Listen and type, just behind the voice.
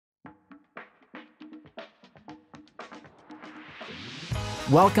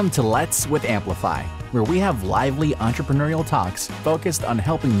Welcome to Let's with Amplify, where we have lively entrepreneurial talks focused on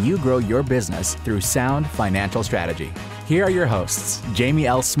helping you grow your business through sound financial strategy. Here are your hosts, Jamie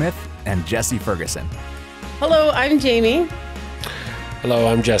L. Smith and Jesse Ferguson. Hello, I'm Jamie. Hello,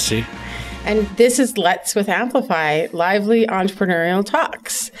 I'm Jesse. And this is Let's with Amplify, lively entrepreneurial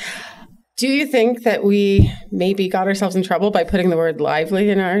talks. Do you think that we maybe got ourselves in trouble by putting the word lively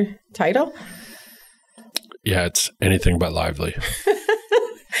in our title? Yeah, it's anything but lively.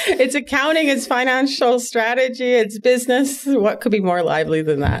 It's accounting, it's financial strategy, it's business. What could be more lively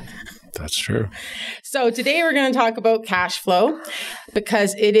than that? That's true. So today we're going to talk about cash flow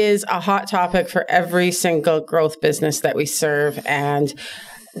because it is a hot topic for every single growth business that we serve. And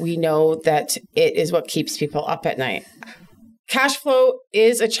we know that it is what keeps people up at night. Cash flow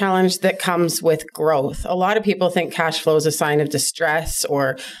is a challenge that comes with growth. A lot of people think cash flow is a sign of distress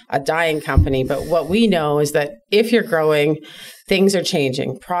or a dying company. But what we know is that if you're growing, things are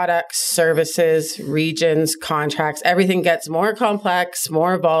changing. Products, services, regions, contracts, everything gets more complex,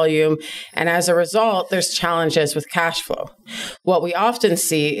 more volume. And as a result, there's challenges with cash flow. What we often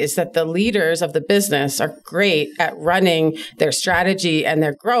see is that the leaders of the business are great at running their strategy and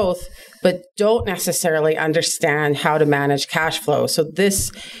their growth, but don't necessarily understand how to manage cash flow. So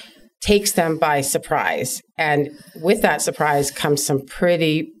this takes them by surprise. And with that surprise comes some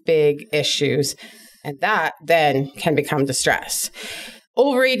pretty big issues. And that then can become distress.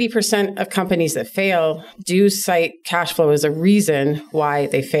 Over 80% of companies that fail do cite cash flow as a reason why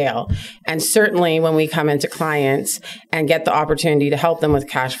they fail. And certainly when we come into clients and get the opportunity to help them with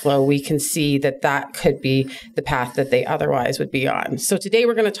cash flow, we can see that that could be the path that they otherwise would be on. So today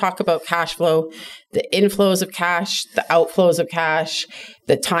we're going to talk about cash flow, the inflows of cash, the outflows of cash,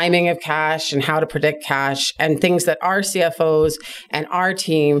 the timing of cash, and how to predict cash, and things that our CFOs and our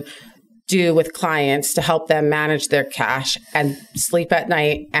team do with clients to help them manage their cash and sleep at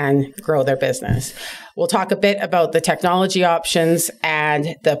night and grow their business. We'll talk a bit about the technology options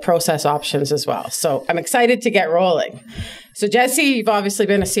and the process options as well. So I'm excited to get rolling. So Jesse, you've obviously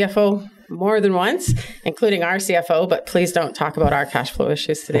been a CFO more than once, including our CFO, but please don't talk about our cash flow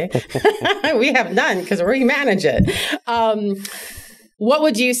issues today. We have none because we manage it. What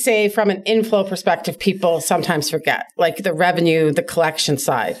would you say from an inflow perspective people sometimes forget, like the revenue, the collection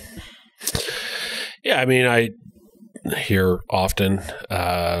side? Yeah, I mean, I hear often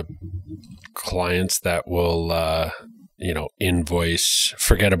clients that will,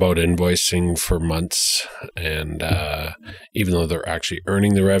 forget about invoicing for months. And even though they're actually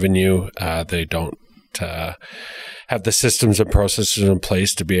earning the revenue, they don't have the systems and processes in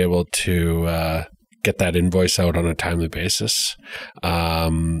place to be able to get that invoice out on a timely basis.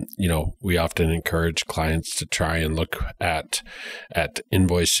 We often encourage clients to try and look at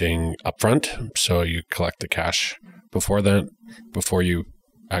invoicing upfront. So you collect the cash before you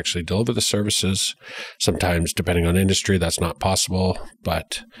actually deliver the services. Sometimes, depending on industry, that's not possible.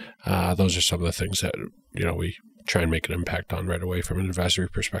 But those are some of the things that, we try and make an impact on right away from an advisory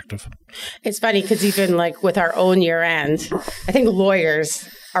perspective. It's funny because even like with our own year end, I think lawyers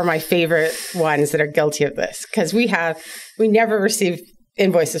are my favorite ones that are guilty of this because we never receive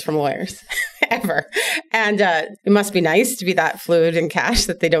invoices from lawyers ever. And it must be nice to be that fluid in cash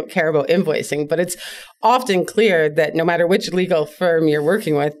that they don't care about invoicing. But it's often clear that no matter which legal firm you're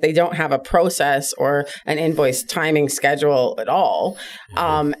working with, they don't have a process or an invoice timing schedule at all.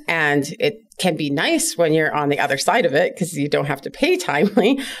 And it can be nice when you're on the other side of it because you don't have to pay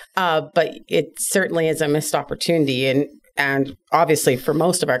timely. But it certainly is a missed opportunity. And obviously, for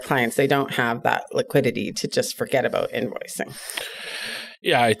most of our clients, they don't have that liquidity to just forget about invoicing.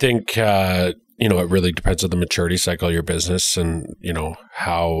 Yeah, I think, it really depends on the maturity cycle of your business and,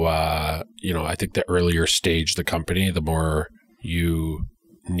 how, I think the earlier stage the company, the more you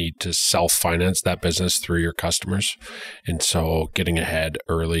need to self-finance that business through your customers. And so getting ahead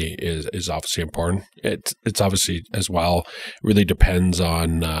early is obviously important. It's obviously as well, really depends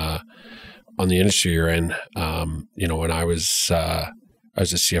on the industry you're in. When I was a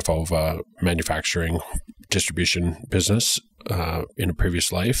CFO of a manufacturing distribution business in a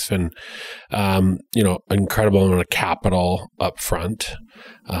previous life, and incredible amount of capital up front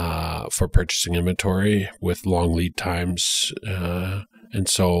for purchasing inventory with long lead times. And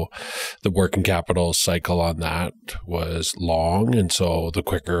so the working capital cycle on that was long. And so the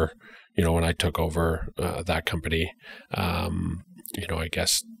quicker, when I took over that company, I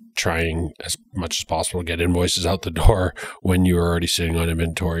guess trying as much as possible to get invoices out the door when you were already sitting on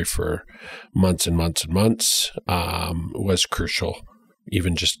inventory for months and months and months was crucial.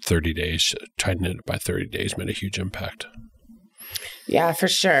 Even just 30 days, tightening it by 30 days made a huge impact. Yeah, for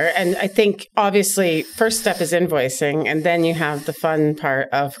sure. And I think obviously first step is invoicing, and then you have the fun part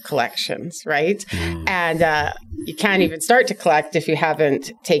of collections, right? And you can't even start to collect if you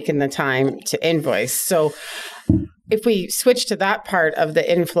haven't taken the time to invoice. So if we switch to that part of the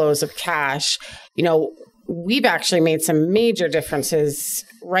inflows of cash, we've actually made some major differences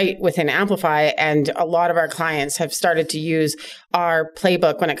right within Amplify, and a lot of our clients have started to use our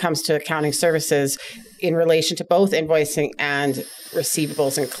playbook when it comes to accounting services in relation to both invoicing and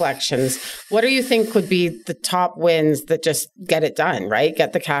receivables and collections. What do you think would be the top wins that just get it done, right?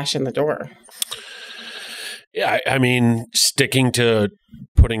 Get the cash in the door? Yeah, I mean, sticking to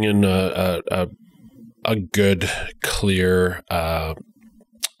putting in a good, clear,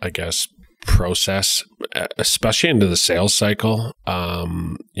 process, especially into the sales cycle.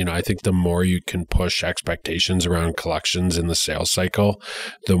 I think the more you can push expectations around collections in the sales cycle,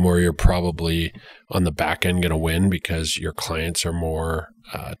 the more you're probably on the back end going to win, because your clients are more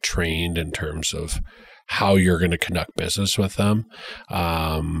trained in terms of how you're going to conduct business with them.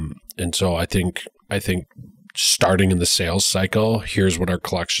 And so I think starting in the sales cycle, here's what our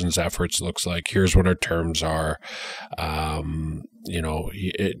collections efforts looks like. Here's what our terms are. And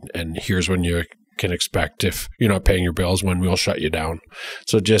here's when you can expect, if you're not paying your bills, when we'll shut you down.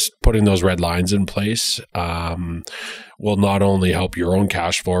 So just putting those red lines in place will not only help your own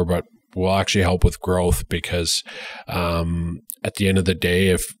cash flow, but will actually help with growth, because at the end of the day,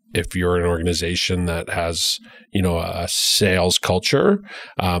 if you're an organization that has, a sales culture,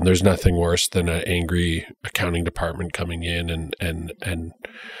 there's nothing worse than an angry accounting department coming in and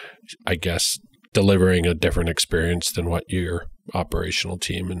I guess delivering a different experience than what your operational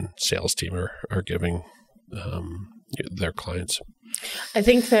team and sales team are giving their clients. I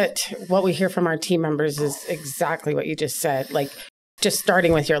think that what we hear from our team members is exactly what you just said. Like, just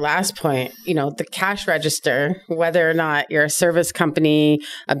starting with your last point, the cash register, whether or not you're a service company,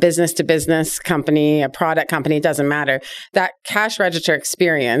 a business to business company, a product company, it doesn't matter. That cash register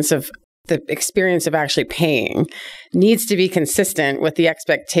experience of the experience of actually paying needs to be consistent with the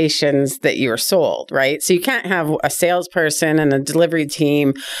expectations that you are sold, right? So you can't have a salesperson and a delivery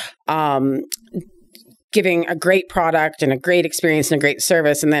team giving a great product and a great experience and a great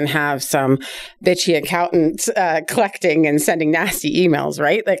service, and then have some bitchy accountant collecting and sending nasty emails,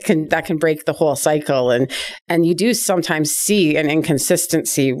 right? That can break the whole cycle. And you do sometimes see an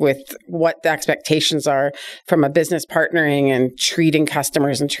inconsistency with what the expectations are from a business partnering and treating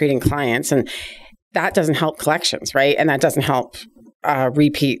customers and treating clients. And that doesn't help collections, right? And that doesn't help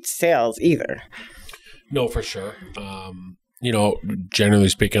repeat sales either. No, for sure. Generally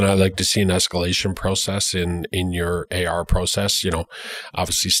speaking, I like to see an escalation process in your AR process.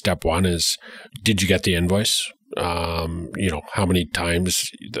 Obviously step one is, did you get the invoice? How many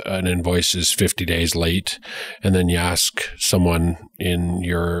times an invoice is 50 days late? And then you ask someone in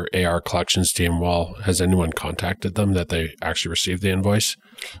your AR collections team, well, has anyone contacted them that they actually received the invoice?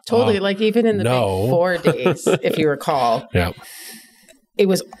 Totally. Like even in the big 4 days, if you recall. Yeah. It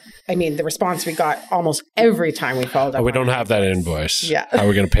was, the response we got almost every time we followed up. We don't have that invoice. Yeah. How are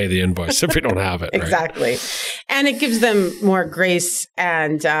we going to pay the invoice if we don't have it? Exactly. Right? And it gives them more grace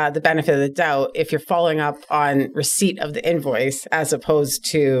and the benefit of the doubt if you're following up on receipt of the invoice as opposed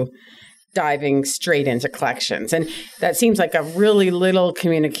to diving straight into collections. And that seems like a really little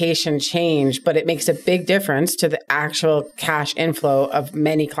communication change, but it makes a big difference to the actual cash inflow of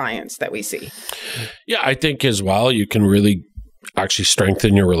many clients that we see. Yeah, I think as well, you can really actually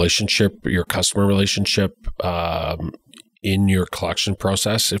strengthen your relationship, your customer relationship in your collection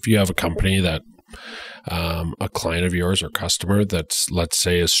process. If you have a company that a client of yours or customer that's, let's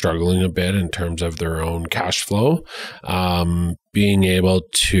say, is struggling a bit in terms of their own cash flow, being able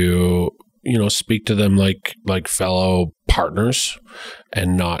to speak to them like fellow partners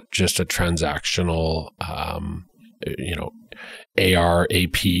and not just a transactional AR,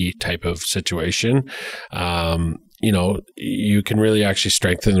 AP type of situation. You can really actually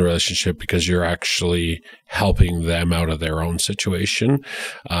strengthen the relationship because you're actually helping them out of their own situation.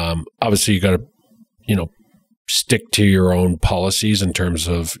 Obviously, you got to, stick to your own policies in terms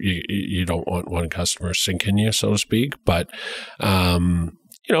of you don't want one customer sinking you, so to speak. But,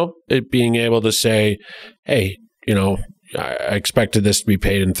 it being able to say, hey, I expected this to be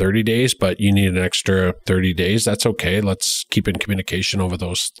paid in 30 days, but you need an extra 30 days. That's okay. Let's keep in communication over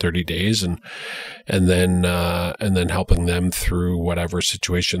those 30 days and then helping them through whatever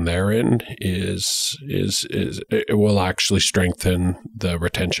situation they're in is it will actually strengthen the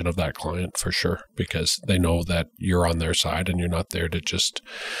retention of that client for sure, because they know that you're on their side and you're not there to just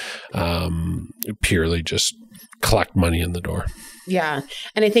purely just collect money in the door. Yeah.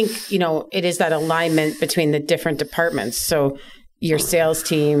 And I think, it is that alignment between the different departments. So your sales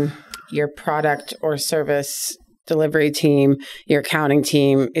team, your product or service delivery team, your accounting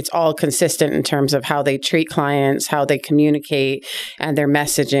team, it's all consistent in terms of how they treat clients, how they communicate, and their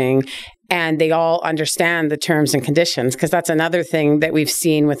messaging. And they all understand the terms and conditions, because that's another thing that we've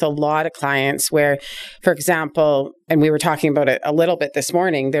seen with a lot of clients where, for example, and we were talking about it a little bit this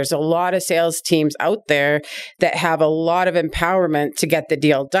morning, there's a lot of sales teams out there that have a lot of empowerment to get the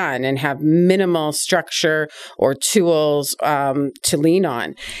deal done and have minimal structure or tools to lean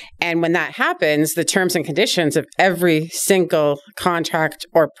on. And when that happens, the terms and conditions of every single contract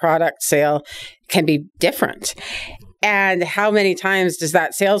or product sale can be different. And how many times does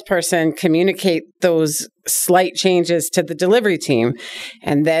that salesperson communicate those slight changes to the delivery team?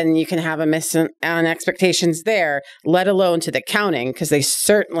 And then you can have a miss on expectations there, let alone to the accounting, because they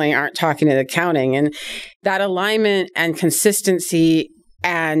certainly aren't talking to the accounting. And that alignment and consistency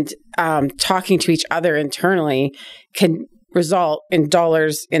and talking to each other internally can result in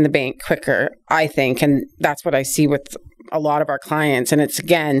dollars in the bank quicker, I think. And that's what I see with a lot of our clients. And it's,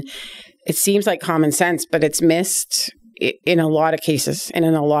 again, it seems like common sense, but it's missed in a lot of cases and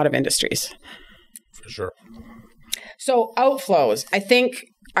in a lot of industries. For sure. So outflows, I think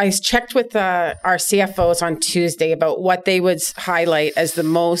I checked with our CFOs on Tuesday about what they would highlight as the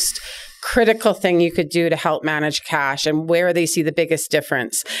most critical thing you could do to help manage cash and where they see the biggest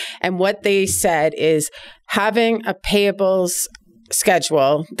difference. And what they said is having a payables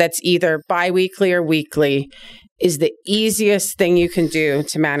schedule that's either biweekly or weekly is the easiest thing you can do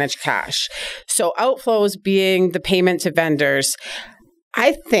to manage cash. So outflows being the payment to vendors,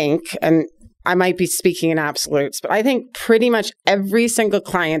 I think, and I might be speaking in absolutes, but I think pretty much every single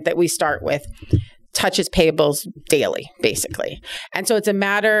client that we start with touches payables daily, basically. And so it's a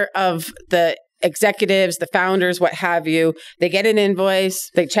matter of the executives, the founders, what have you, they get an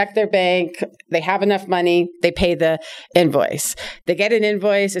invoice, they check their bank, they have enough money, they pay the invoice. They get an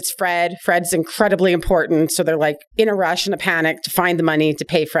invoice, it's Fred. Fred's incredibly important. So they're like in a rush and a panic to find the money to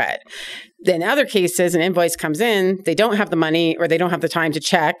pay Fred. In other cases, an invoice comes in, they don't have the money or they don't have the time to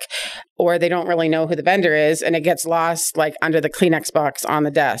check or they don't really know who the vendor is and it gets lost like under the Kleenex box on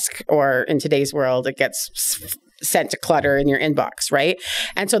the desk, or in today's world, it gets sent to clutter in your inbox, right?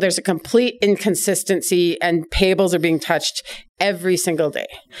 And so there's a complete inconsistency and payables are being touched every single day.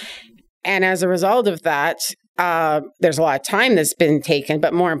 And as a result of that, there's a lot of time that's been taken,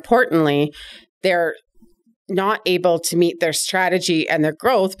 but more importantly, they're not able to meet their strategy and their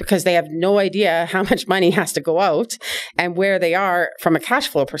growth because they have no idea how much money has to go out and where they are from a cash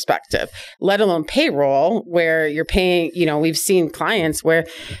flow perspective, let alone payroll, where you're paying, we've seen clients where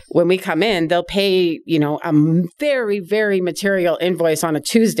when we come in, they'll pay, a very, very material invoice on a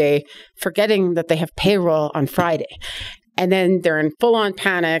Tuesday, forgetting that they have payroll on Friday. And then they're in full on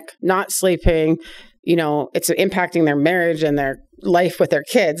panic, not sleeping, it's impacting their marriage and their life with their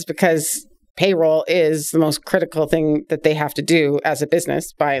kids because payroll is the most critical thing that they have to do as a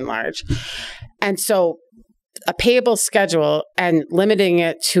business by and large. And so a payable schedule and limiting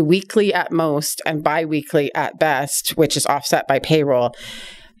it to weekly at most and bi-weekly at best, which is offset by payroll,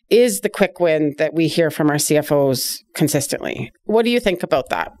 is the quick win that we hear from our CFOs consistently. What do you think about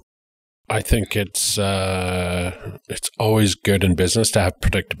that? I think it's always good in business to have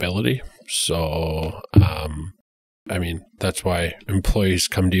predictability. So, that's why employees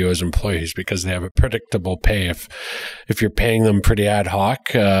come to you as employees, because they have a predictable pay. If you're paying them pretty ad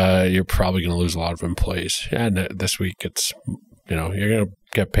hoc, you're probably going to lose a lot of employees. And this week it's, you're going to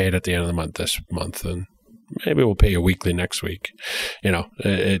get paid at the end of the month this month, and maybe we'll pay you weekly next week. You're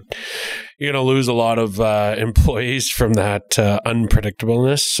going to lose a lot of employees from that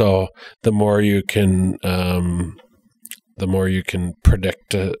unpredictableness. So the more you can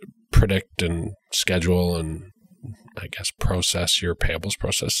predict and schedule and I guess process your payables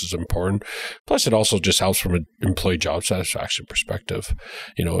process is important. Plus, it also just helps from an employee job satisfaction perspective.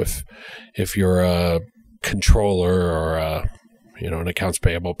 If you're a controller or an accounts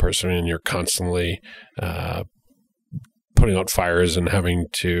payable person and you're constantly putting out fires and having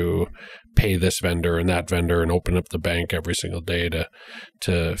to pay this vendor and that vendor and open up the bank every single day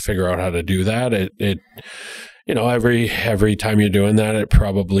to figure out how to do that, every time you're doing that, it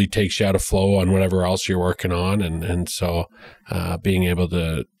probably takes you out of flow on whatever else you're working on. And so being able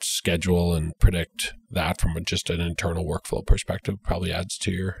to schedule and predict that from just an internal workflow perspective probably adds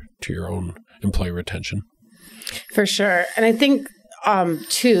to your own employee retention. For sure. And I think,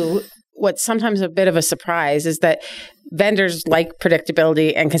 too, what's sometimes a bit of a surprise is that vendors like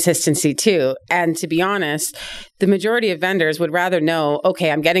predictability and consistency too. And to be honest, the majority of vendors would rather know, okay,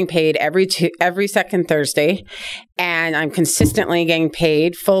 I'm getting paid every second Thursday and I'm consistently getting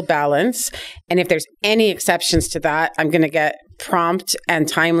paid full balance. And if there's any exceptions to that, I'm going to get prompt and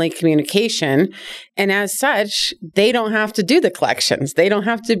timely communication. And as such, they don't have to do the collections. They don't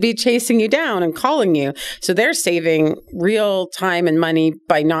have to be chasing you down and calling you. So they're saving real time and money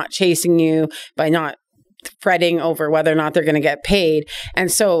by not chasing you, by not fretting over whether or not they're going to get paid.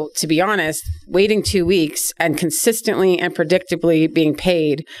 And so, to be honest, waiting 2 weeks and consistently and predictably being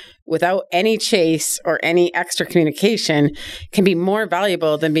paid without any chase or any extra communication can be more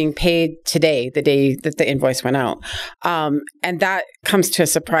valuable than being paid today, the day that the invoice went out. And that comes to a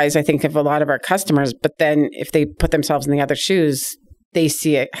surprise, I think, of a lot of our customers. But then if they put themselves in the other shoes, they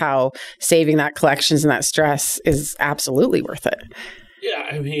see it, how saving that collections and that stress is absolutely worth it. Yeah,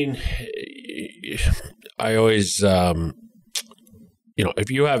 I mean, I always, if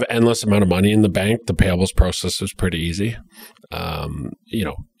you have endless amount of money in the bank, the payables process is pretty easy.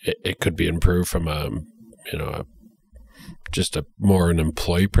 It could be improved from just a more an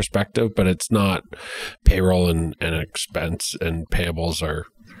employee perspective, but it's not. Payroll and expense and payables are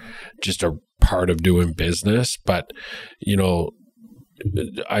just a part of doing business. But,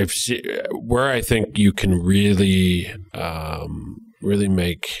 I've seen where I think you can really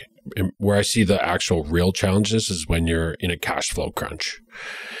make, where I see the actual real challenges is when you're in a cash flow crunch.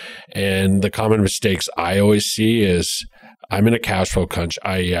 And the common mistakes I always see is I'm in a cash flow crunch.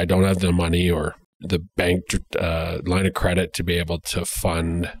 I don't have the money or the bank line of credit to be able to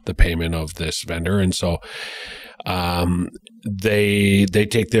fund the payment of this vendor. And so they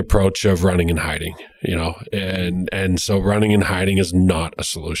take the approach of running and hiding, and so running and hiding is not a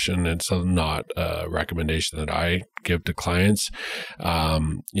solution. It's not a recommendation that I give to clients. I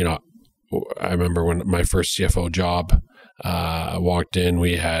remember when my first CFO job, I walked in,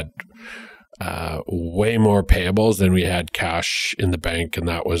 we had way more payables than we had cash in the bank, and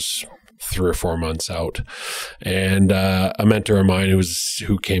that was 3 or 4 months out. And a mentor of mine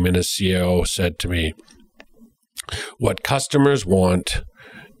who came in as CEO said to me, what customers want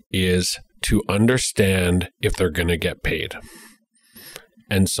is to understand if they're going to get paid.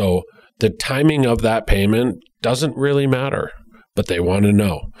 And so the timing of that payment doesn't really matter, but they want to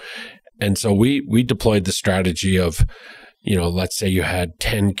know. And so we deployed the strategy of, let's say you had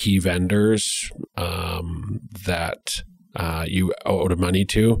 10 key vendors that you owed money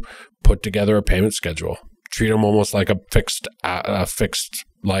to, put together a payment schedule, treat them almost like a fixed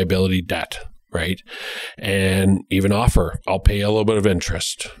liability debt, right? And even offer, I'll pay you a little bit of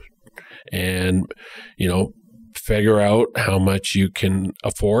interest, and, figure out how much you can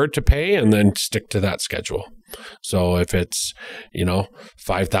afford to pay and then stick to that schedule. So if it's,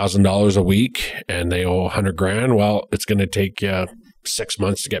 $5,000 a week and they owe $100,000, well, it's going to take you 6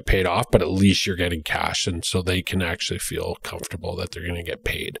 months to get paid off, but at least you're getting cash. And so they can actually feel comfortable that they're going to get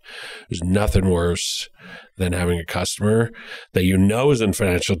paid. There's nothing worse than having a customer that is in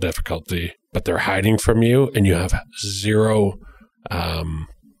financial difficulty, but they're hiding from you, and you have zero,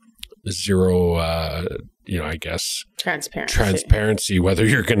 transparency whether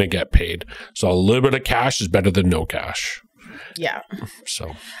you're going to get paid. So a little bit of cash is better than no cash. Yeah.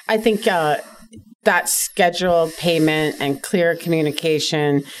 So I think that scheduled payment and clear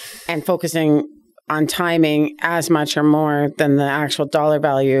communication and focusing on timing as much or more than the actual dollar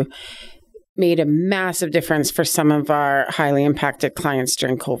value made a massive difference for some of our highly impacted clients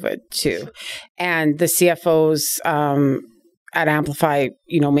during COVID too. And the CFOs at Amplify,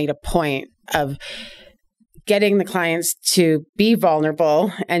 made a point of getting the clients to be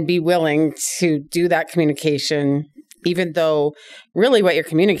vulnerable and be willing to do that communication, even though really what you're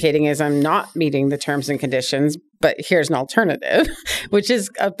communicating is, I'm not meeting the terms and conditions, but here's an alternative, which is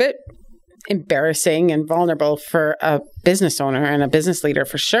a bit embarrassing and vulnerable for a business owner and a business leader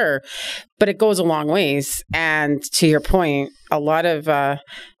for sure, but it goes a long ways. And to your point, a lot of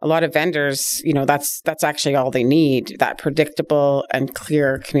vendors, that's actually all they need, that predictable and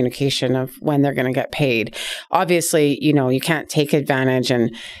clear communication of when they're going to get paid. Obviously, you can't take advantage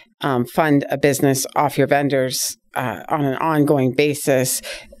and fund a business off your vendors on an ongoing basis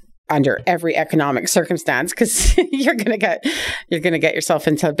under every economic circumstance, because you're going to get yourself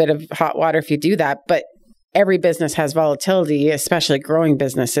into a bit of hot water if you do that. But every business has volatility, especially growing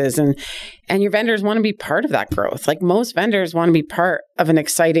businesses, and your vendors want to be part of that growth. Like most vendors want to be part of an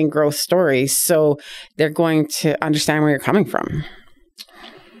exciting growth story, so they're going to understand where you're coming from.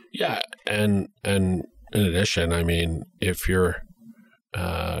 Yeah, and in addition, I mean, if your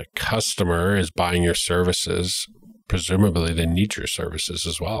customer is buying your services, presumably they need your services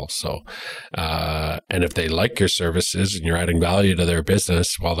as well. So, and if they like your services and you're adding value to their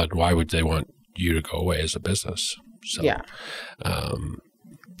business, well, then why would they want you to go away as a business? So, yeah. So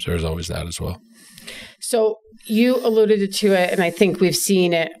there's always that as well. So you alluded to it, and I think we've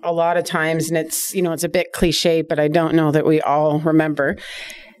seen it a lot of times, and it's, it's a bit cliche, but I don't know that we all remember.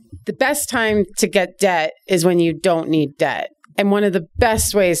 The best time to get debt is when you don't need debt. And one of the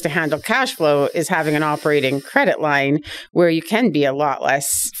best ways to handle cash flow is having an operating credit line where you can be a lot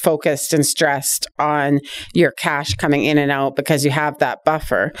less focused and stressed on your cash coming in and out because you have that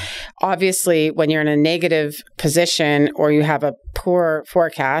buffer. Obviously, when you're in a negative position or you have a poor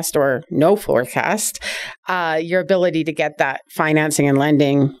forecast or no forecast, your ability to get that financing and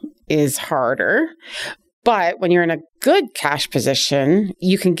lending is harder. But when you're in a good cash position,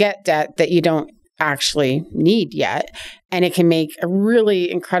 you can get debt that you don't actually need yet. And it can make a really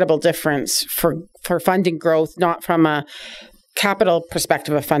incredible difference for funding growth, not from a capital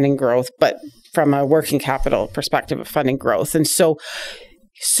perspective of funding growth, but from a working capital perspective of funding growth. And so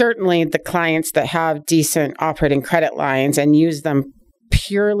certainly the clients that have decent operating credit lines and use them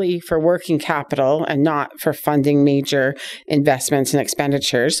purely for working capital and not for funding major investments and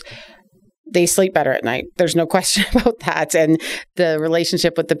expenditures, they sleep better at night. There's no question about that. And the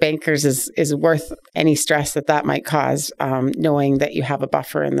relationship with the bankers is worth any stress that might cause, knowing that you have a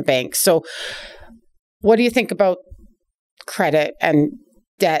buffer in the bank. So what do you think about credit and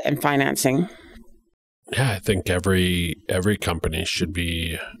debt and financing? Yeah, I think every company should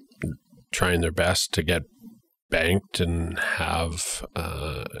be trying their best to get banked and have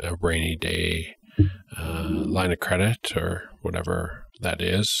a rainy day line of credit or whatever that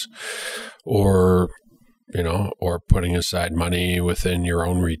is, or putting aside money within your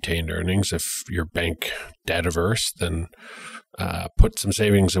own retained earnings. If you're bank debt averse, then put some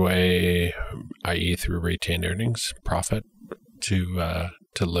savings away, i.e. through retained earnings profit, to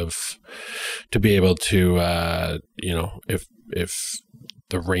live, to be able to if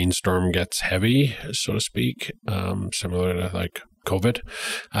the rainstorm gets heavy, so to speak, similar to like COVID,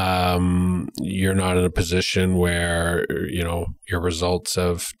 you're not in a position where, your results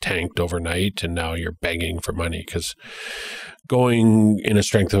have tanked overnight and now you're begging for money, because going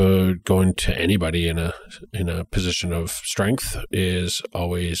to anybody in a position of strength is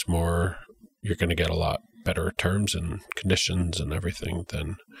always more, you're going to get a lot better terms and conditions and everything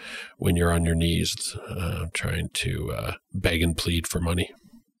than when you're on your knees trying to beg and plead for money.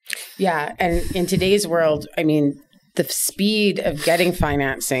 Yeah. And in today's world, I mean, the speed of getting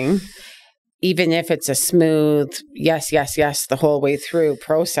financing, even if it's a smooth yes, the whole way through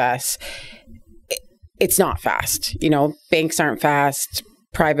process, it's not fast. Banks aren't fast.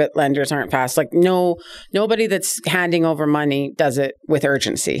 Private lenders aren't fast. Like nobody that's handing over money does it with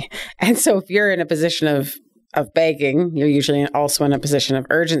urgency. And so if you're in a position of begging, you're usually also in a position of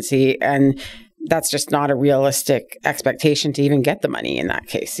urgency. And that's just not a realistic expectation to even get the money in that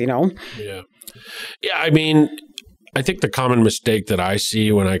case, Yeah. Yeah. I mean, I think the common mistake that I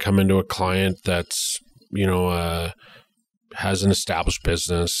see when I come into a client that's, has an established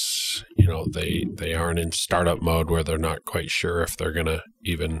business, they aren't in startup mode where they're not quite sure if they're going to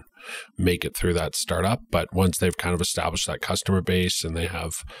even make it through that startup. But once they've kind of established that customer base and they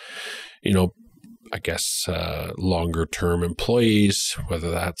have, I guess, longer term employees, whether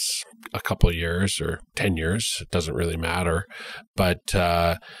that's a couple of years or 10 years, it doesn't really matter. But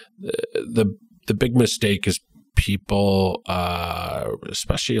the big mistake is people,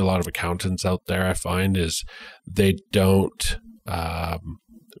 especially a lot of accountants out there, I find, is they don't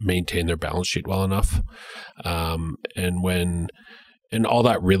maintain their balance sheet well enough. And all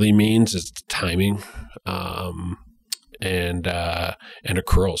that really means is timing and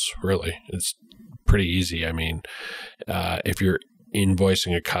accruals, really. It's pretty easy. I mean, if you're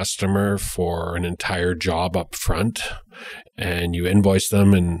invoicing a customer for an entire job up front and you invoice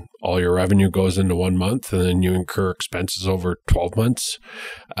them and all your revenue goes into 1 month and then you incur expenses over 12 months,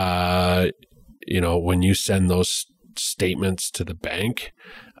 when you send those statements to the bank,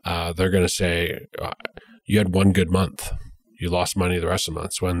 they're going to say, you had 1 good month. You lost money the rest of the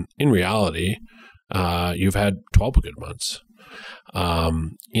months, when in reality, you've had 12 good months.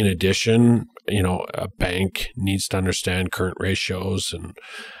 In addition, a bank needs to understand current ratios and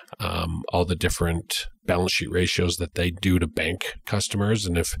all the different balance sheet ratios that they do to bank customers.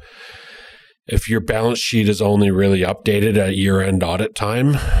 And if your balance sheet is only really updated at year-end audit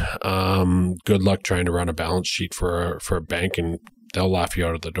time, good luck trying to run a balance sheet for a bank, and they'll laugh you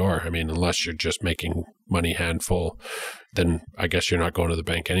out of the door. I mean, unless you're just making money handful, then I guess you're not going to the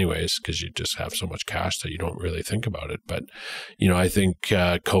bank anyways, because you just have so much cash that you don't really think about it. But, I think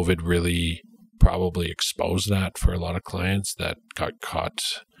COVID really probably exposed that for a lot of clients that got caught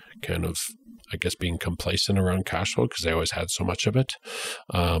kind of, I guess, being complacent around cash flow because they always had so much of it.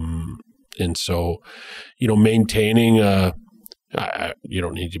 And so, maintaining a You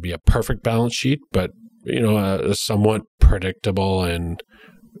don't need to be a perfect balance sheet, but a somewhat predictable and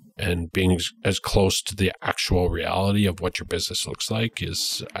being as close to the actual reality of what your business looks like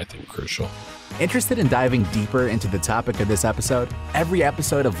is, I think, crucial. Interested in diving deeper into the topic of this episode? Every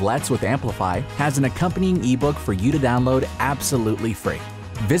episode of Let's with Amplify has an accompanying ebook for you to download absolutely free.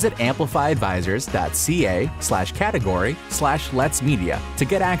 Visit amplifyadvisors.ca/category/Let's Media to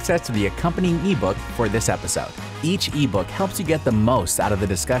get access to the accompanying ebook for this episode. Each ebook helps you get the most out of the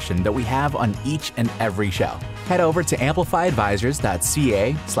discussion that we have on each and every show. Head over to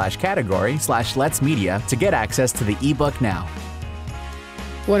amplifyadvisors.ca/category/Let's Media to get access to the ebook now.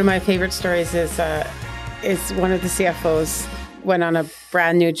 One of my favorite stories is one of the CFOs went on a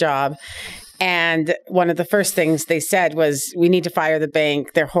brand new job. And one of the first things they said was, we need to fire the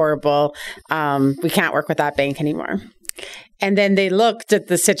bank. They're horrible. We can't work with that bank anymore. And then they looked at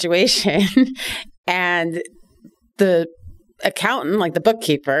the situation and the accountant, like the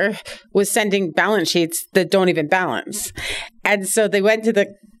bookkeeper, was sending balance sheets that don't even balance. And so they went to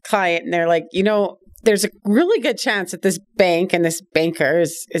the client and they're like, there's a really good chance that this bank and this banker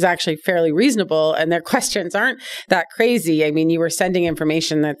is actually fairly reasonable and their questions aren't that crazy. I mean, you were sending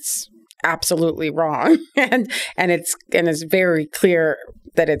information that's absolutely wrong and it's very clear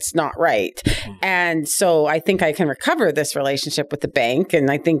that it's not right. And so I think I can recover this relationship with the bank,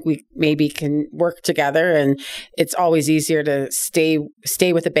 and I think we maybe can work together, and it's always easier to stay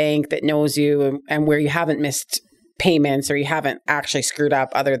with a bank that knows you and where you haven't missed payments or you haven't actually screwed up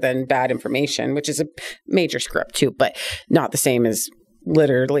other than bad information, which is a major screw up too, but not the same as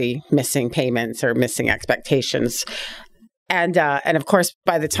literally missing payments or missing expectations. And of course,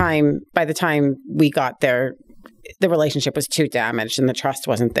 by the time we got there, the relationship was too damaged and the trust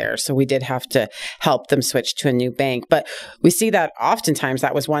wasn't there. So we did have to help them switch to a new bank. But we see that oftentimes.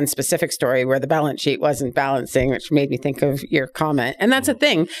 That was one specific story where the balance sheet wasn't balancing, which made me think of your comment. And that's a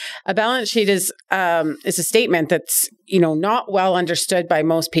thing. A balance sheet is a statement that's not well understood by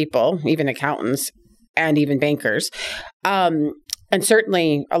most people, even accountants and even bankers. And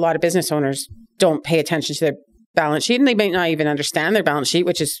certainly a lot of business owners don't pay attention to their balance sheet, and they may not even understand their balance sheet,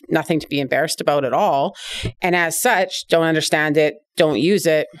 which is nothing to be embarrassed about at all. And as such, don't understand it, don't use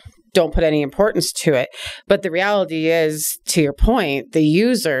it, don't put any importance to it. But the reality is, to your point, the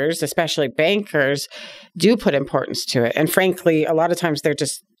users, especially bankers, do put importance to it. And frankly, a lot of times they're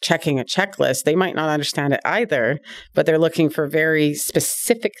just checking a checklist. They might not understand it either, but they're looking for very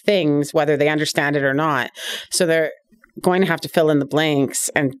specific things, whether they understand it or not. So they're going to have to fill in the blanks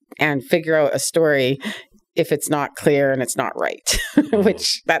and figure out a story if it's not clear and it's not right,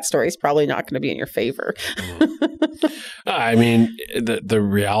 which that story is probably not going to be in your favor. I mean, the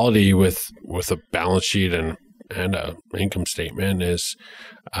reality with a balance sheet and a income statement is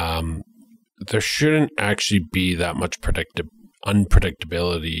there shouldn't actually be that much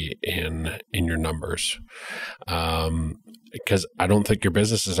unpredictability in your numbers, because I don't think your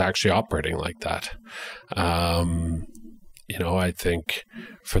business is actually operating like that. I think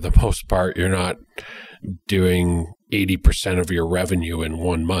for the most part, you're not doing 80% of your revenue in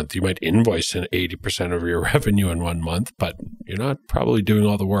 1 month. You might invoice in 80% of your revenue in 1 month, but you're not probably doing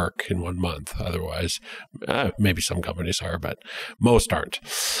all the work in 1 month. Otherwise, maybe some companies are, but most aren't.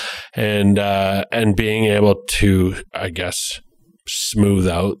 And being able to, I guess, smooth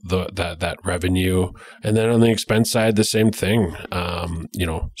out that revenue. And then on the expense side, the same thing.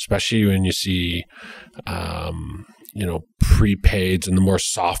 Especially when you see prepaids and the more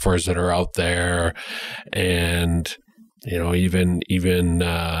softwares that are out there, and even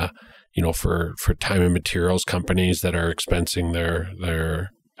for time and materials companies that are expensing their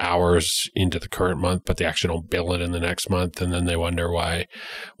hours into the current month, but they actually don't bill it in the next month, and then they wonder why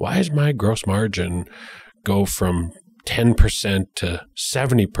is my gross margin go from 10% to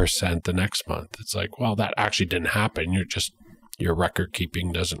 70% the next month? It's like, well, that actually didn't happen. Your record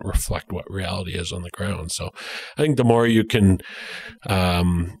keeping doesn't reflect what reality is on the ground. So I think the more you can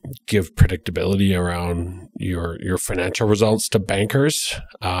give predictability around your financial results to bankers,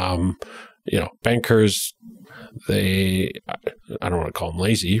 bankers, I don't want to call them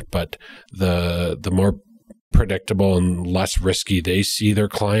lazy, but the more predictable and less risky they see their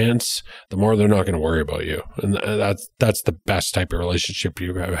clients, the more they're not going to worry about you. And that's the best type of relationship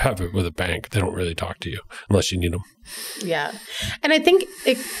you have with a bank. They don't really talk to you unless you need them. Yeah. And I think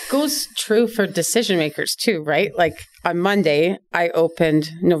it goes true for decision makers too, right? Like on Monday, I opened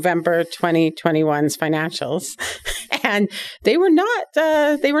November 2021's financials, and they were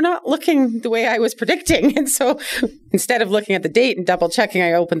not looking the way I was predicting. And so instead of looking at the date and double checking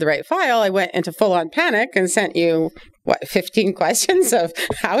I opened the right file, I went into full on panic and sent you 15 questions of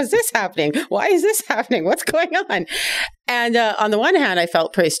how is this happening? Why is this happening? What's going on? And on the one hand, I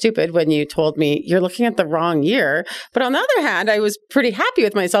felt pretty stupid when you told me you're looking at the wrong year. But on the other hand, I was pretty happy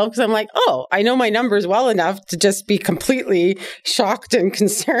with myself because I'm like, oh, I know my numbers well enough to just be completely shocked and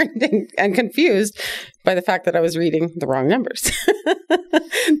concerned and confused by the fact that I was reading the wrong numbers.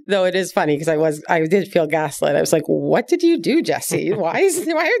 Though it is funny because I did feel gaslit. I was like, what did you do, Jesse? Why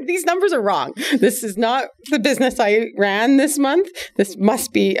are these numbers are wrong? This is not the business I ran this month. This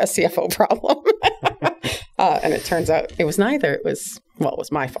must be a CFO problem. And it turns out it was neither. It was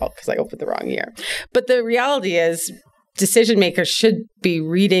my fault because I opened the wrong year. But the reality is decision makers should be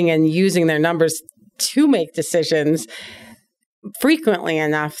reading and using their numbers to make decisions frequently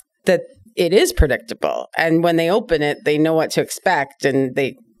enough that it is predictable. And when they open it, they know what to expect, and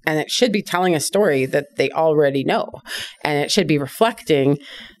it should be telling a story that they already know. And it should be reflecting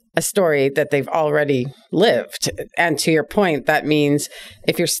a story that they've already lived. And to your point, that means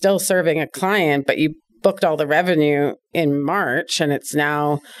if you're still serving a client, but you booked all the revenue in March and it's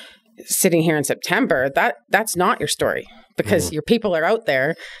now sitting here in September, that's not your story, because your people are out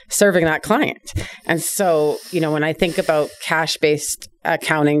there serving that client. And so, when I think about cash-based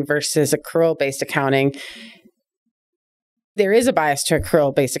accounting versus accrual-based accounting, there is a bias to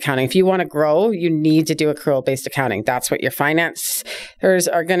accrual-based accounting. If you want to grow, you need to do accrual-based accounting. That's what your financiers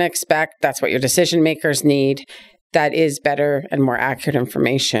are going to expect. That's what your decision makers need. That is better and more accurate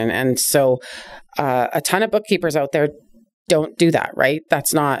information. And so a ton of bookkeepers out there don't do that, right?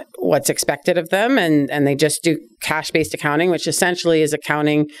 That's not what's expected of them. And they just do cash-based accounting, which essentially is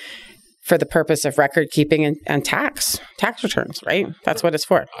accounting for the purpose of record keeping and tax returns, right? That's what it's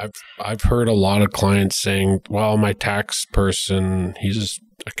for. I've heard a lot of clients saying, well, my tax person, he's an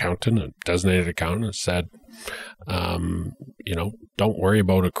accountant, a designated accountant, said, don't worry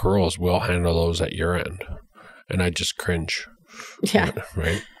about accruals. We'll handle those at your end. And I just cringe. Yeah.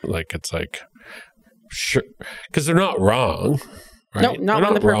 Right? Like, it's like, sure, because they're not wrong. Right? No, not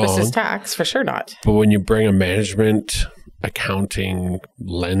when the purpose is tax, for sure not. But when you bring a management accounting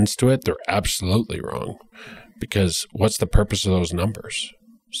lens to it, they're absolutely wrong. Because what's the purpose of those numbers?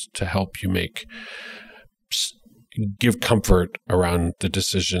 It's to help you give comfort around the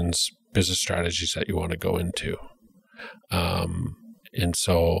decisions, business strategies that you want to go into. And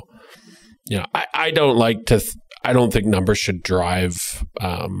so, I don't think numbers should drive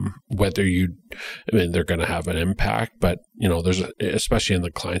whether they're going to have an impact, but especially in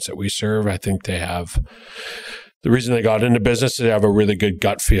the clients that we serve, I think they have the reason they got into business is they have a really good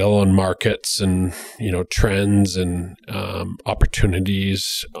gut feel on markets and trends and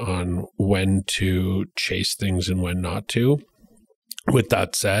opportunities on when to chase things and when not to. With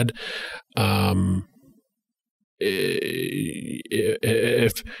that said,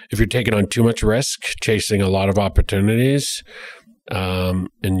 if you're taking on too much risk, chasing a lot of opportunities,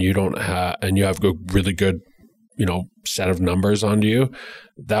 and you have a really good, set of numbers onto you,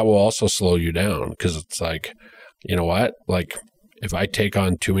 that will also slow you down, because it's like, you know what? Like, if I take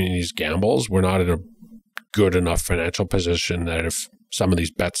on too many of these gambles, we're not in a good enough financial position that if some of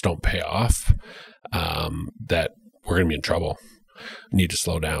these bets don't pay off, that we're going to be in trouble. We need to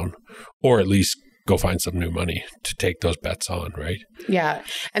slow down, or at least go find some new money to take those bets on, right? Yeah.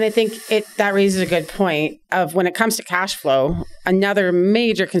 And I think that raises a good point of when it comes to cash flow, another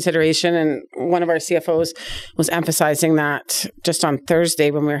major consideration, and one of our CFOs was emphasizing that just on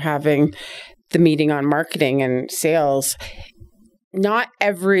Thursday when we were having the meeting on marketing and sales. Not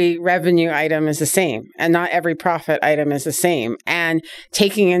every revenue item is the same, and not every profit item is the same. And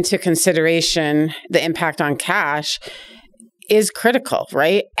taking into consideration the impact on cash is critical,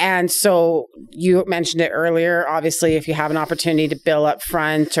 right? And so you mentioned it earlier. Obviously, if you have an opportunity to bill up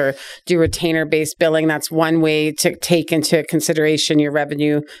front or do retainer-based billing, that's one way to take into consideration your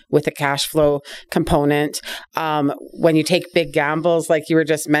revenue with a cash flow component. When you take big gambles, like you were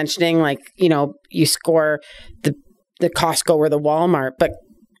just mentioning, like, you score the Costco or the Walmart, but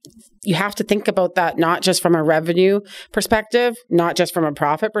you have to think about that not just from a revenue perspective, not just from a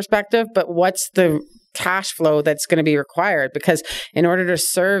profit perspective, but what's the cash flow that's going to be required, because in order to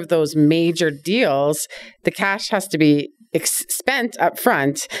serve those major deals, the cash has to be spent up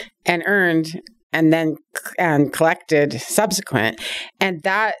front and earned and collected subsequent. And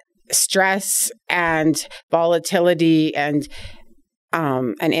that stress and volatility and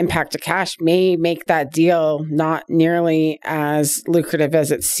an impact to cash may make that deal not nearly as lucrative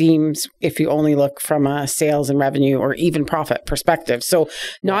as it seems if you only look from a sales and revenue or even profit perspective. So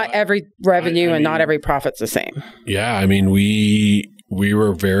not every revenue and not every profit's the same. Yeah. I mean, we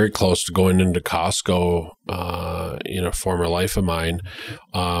were very close to going into Costco in a former life of mine.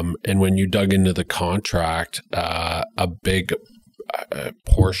 And when you dug into the contract, a big a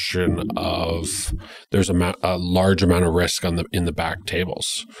portion of, there's a large amount of risk in the back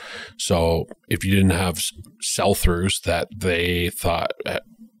tables. So if you didn't have sell-throughs that they thought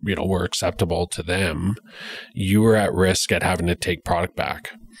were acceptable to them, you were at risk at having to take product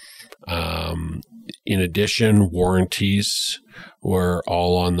back. In addition, warranties were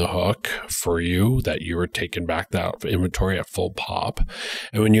all on the hook for you, that you were taking back that inventory at full pop.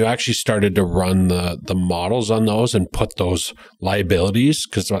 And when you actually started to run the models on those and put those liabilities,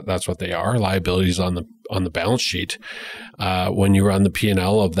 because that's what they are, liabilities on the balance sheet, when you run the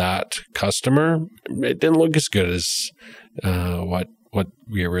P&L of that customer, it didn't look as good as what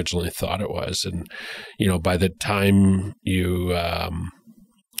we originally thought it was. And by the time you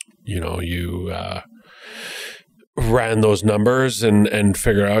ran those numbers and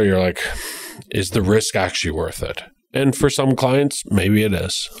figured out, you're like, is the risk actually worth it? And for some clients, maybe it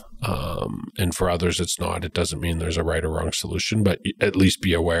is. And for others, it's not. It doesn't mean there's a right or wrong solution, but at least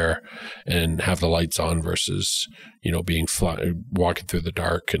be aware and have the lights on versus, being walking through the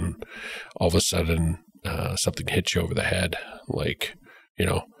dark and all of a sudden something hits you over the head, like,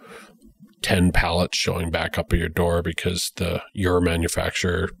 10 pallets showing back up at your door because your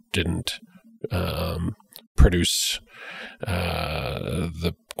manufacturer didn't produce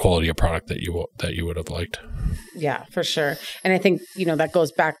the quality of product that you would have liked. Yeah, for sure. And I think, that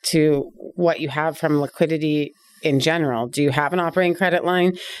goes back to what you have from liquidity in general. Do you have an operating credit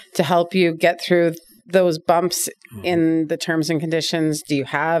line to help you get through those bumps in the terms and conditions? Do you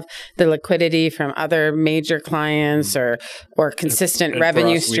have the liquidity from other major clients or consistent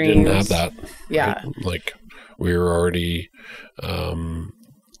revenue streams? We didn't have that. Yeah. Right? Like, we were already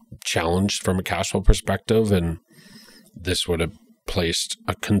challenged from a cash flow perspective, and this would have placed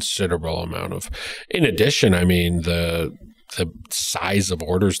a considerable amount of, in addition, I mean, the size of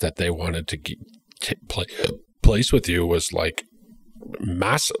orders that they wanted to place with you was like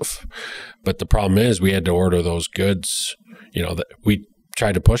massive. But the problem is we had to order those goods, that we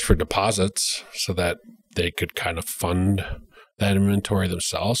tried to push for deposits so that they could kind of fund that inventory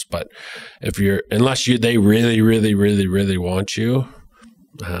themselves. But unless they really, really, really, really want you,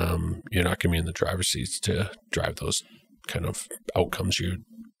 you're not going to be in the driver's seats to drive those kind of outcomes you'd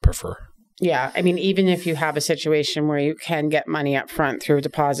prefer. Yeah. I mean, even if you have a situation where you can get money up front through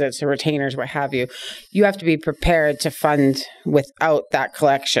deposits or retainers, what have you, you have to be prepared to fund without that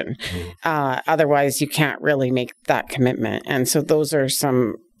collection. Otherwise, you can't really make that commitment. And so those are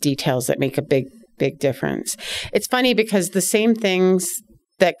some details that make a big, big difference. It's funny because the same things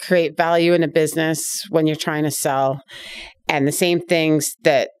that create value in a business when you're trying to sell, and the same things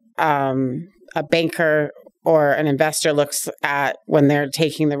that a banker or an investor looks at when they're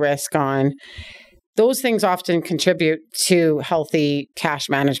taking the risk on, those things often contribute to healthy cash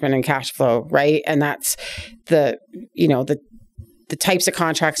management and cash flow, right? And that's the types of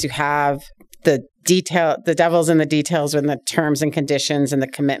contracts you have, the devil's in the details and the terms and conditions and the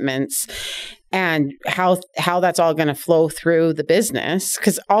commitments, and how that's all going to flow through the business.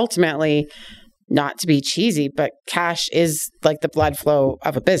 Because ultimately, not to be cheesy, but cash is like the blood flow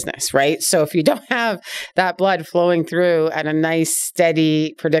of a business, right? So if you don't have that blood flowing through at a nice,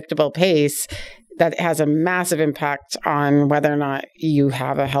 steady, predictable pace, that has a massive impact on whether or not you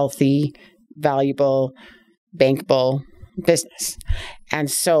have a healthy, valuable, bankable business.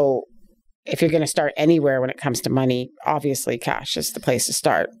 And so if you're going to start anywhere when it comes to money, obviously cash is the place to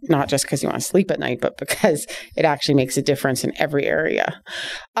start, not just because you want to sleep at night, but because it actually makes a difference in every area.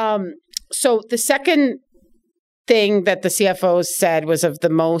 So the second thing that the CFOs said was of the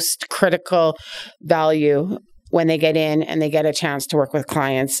most critical value when they get in and they get a chance to work with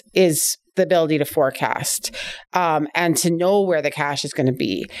clients is the ability to forecast and to know where the cash is going to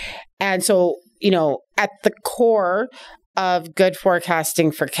be. And so, at the core of good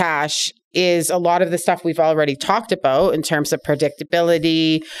forecasting for cash is a lot of the stuff we've already talked about in terms of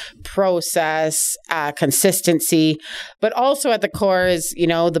predictability, process, consistency, but also at the core is,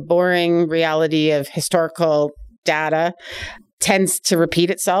 the boring reality of historical data tends to repeat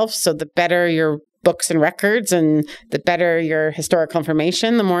itself. So the better your books and records and the better your historical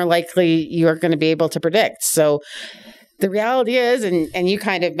information, the more likely you're going to be able to predict. So the reality is, and you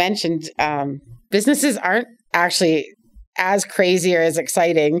kind of mentioned, businesses aren't actually as crazy or as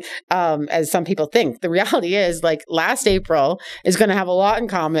exciting as some people think. The reality is, like, last April is going to have a lot in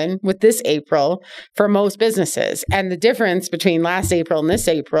common with this April for most businesses. And the difference between last April and this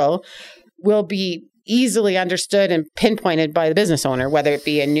April will be easily understood and pinpointed by the business owner, whether it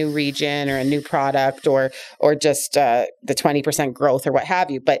be a new region or a new product or just the 20% growth or what have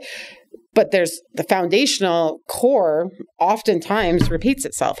you. But there's the foundational core oftentimes repeats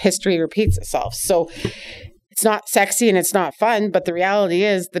itself. History repeats itself. So it's not sexy and it's not fun, but the reality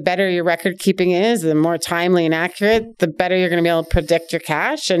is the better your record keeping is, the more timely and accurate, the better you're going to be able to predict your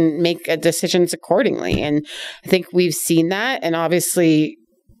cash and make decisions accordingly. And I think we've seen that. And obviously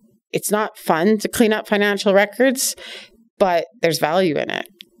it's not fun to clean up financial records, but there's value in it.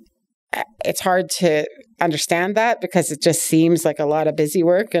 It's hard to understand that because it just seems like a lot of busy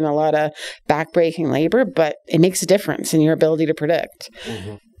work and a lot of backbreaking labor, but it makes a difference in your ability to predict.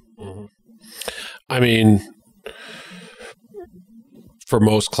 Mm-hmm. Mm-hmm. I mean, for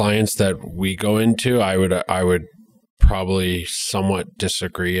most clients that we go into, I would probably somewhat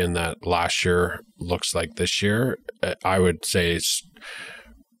disagree in that last year looks like this year. I would say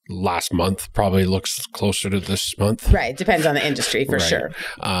last month probably looks closer to this month. Right. Depends on the industry for sure.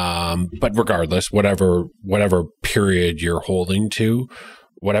 But regardless, whatever period you're holding to,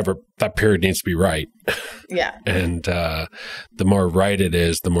 whatever that period needs to be right. Yeah. And the more right it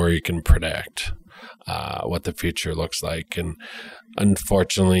is, the more you can predict what the future looks like. And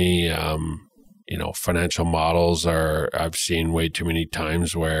unfortunately, financial models I've seen way too many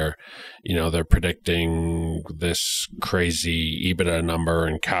times where, they're predicting this crazy EBITDA number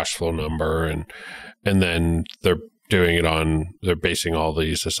and cash flow number. And then they're basing all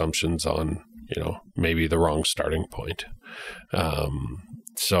these assumptions on, maybe the wrong starting point.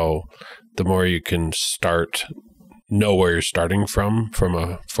 So the more you can know where you're starting from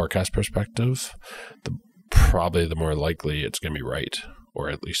a forecast perspective, probably the more likely it's going to be right, or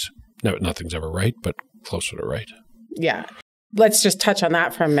at least nothing's ever right, but closer to right. Yeah. Let's just touch on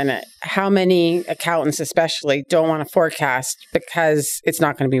that for a minute. How many accountants especially don't want to forecast because it's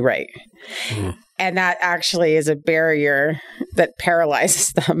not going to be right? Mm. And that actually is a barrier that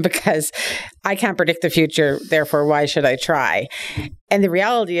paralyzes them because I can't predict the future, therefore why should I try? And the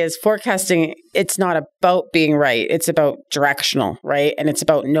reality is forecasting, it's not about being right. It's about directional, right? And it's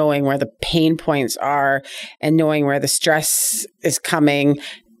about knowing where the pain points are and knowing where the stress is coming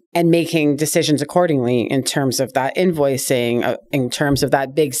and making decisions accordingly in terms of that invoicing, in terms of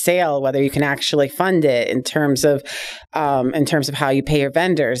that big sale, whether you can actually fund it, in terms of how you pay your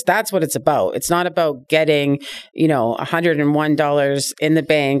vendors. That's what it's about. It's not about getting, $101 in the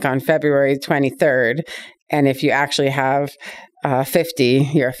bank on February 23rd. And if you actually have 50,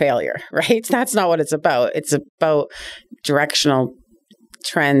 you're a failure, right? That's not what it's about. It's about directional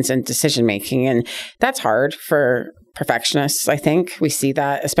trends and decision making. And that's hard for perfectionists, I think. We see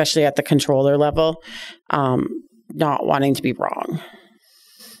that, especially at the controller level, not wanting to be wrong.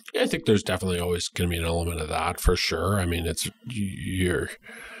 Yeah, I think there's definitely always going to be an element of that for sure. I mean, it's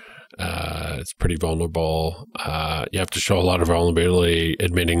pretty vulnerable. You have to show a lot of vulnerability,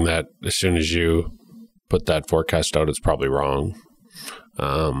 admitting that as soon as you put that forecast out, it's probably wrong.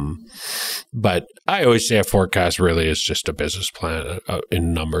 But I always say a forecast really is just a business plan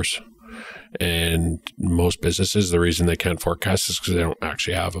in numbers. And most businesses, the reason they can't forecast is because they don't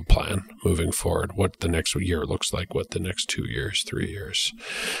actually have a plan moving forward, what the next year looks like, what the next 2 years, 3 years.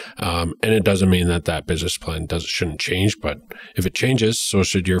 And it doesn't mean that business plan shouldn't change, but if it changes, so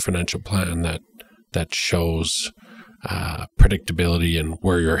should your financial plan that shows predictability and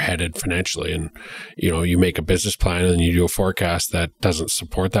where you're headed financially. And, you make a business plan and then you do a forecast that doesn't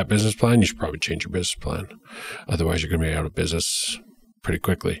support that business plan, you should probably change your business plan. Otherwise, you're going to be out of business pretty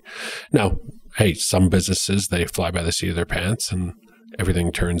quickly. Now, hey, some businesses, they fly by the seat of their pants and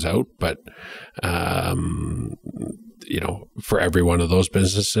everything turns out. But, for every one of those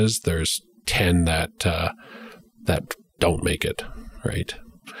businesses, there's 10 that don't make it, right?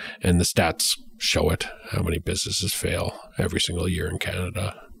 And the stats show it, how many businesses fail every single year in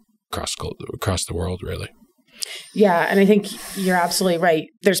Canada, across the world, really. Yeah, and I think you're absolutely right.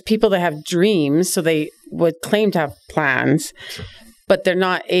 There's people that have dreams, so they would claim to have plans, sure, but they're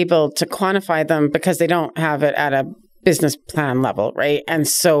not able to quantify them because they don't have it at a business plan level, right? And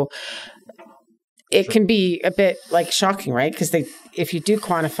so it can be a bit shocking, right? Because if you do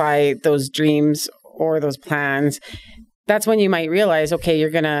quantify those dreams or those plans, that's when you might realize, okay,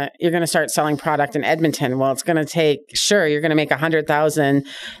 you're gonna start selling product in Edmonton. Well, it's gonna take, sure, you're gonna make $100,000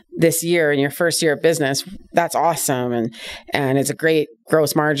 this year in your first year of business. That's awesome, and it's a great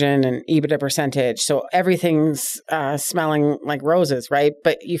gross margin and EBITDA percentage. So everything's smelling like roses, right?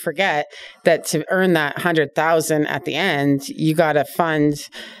 But you forget that to earn that $100,000 at the end, you gotta fund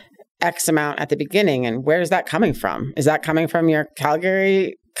X amount at the beginning. And where's that coming from? Is that coming from your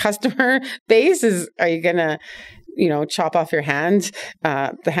Calgary customer base? Are you gonna chop off your hand,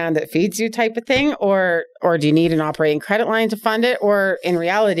 the hand that feeds you type of thing? Or do you need an operating credit line to fund it? Or in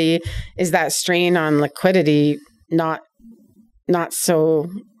reality, is that strain on liquidity not so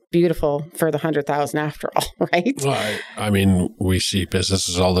beautiful for the 100,000 after all, right? Well, I mean, we see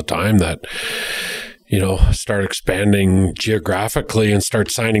businesses all the time that, start expanding geographically and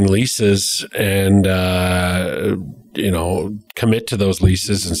start signing leases and, commit to those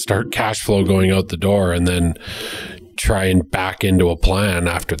leases and start cash flow going out the door, and then try and back into a plan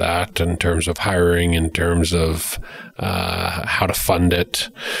after that in terms of hiring, in terms of how to fund it,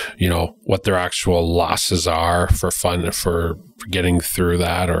 what their actual losses are for getting through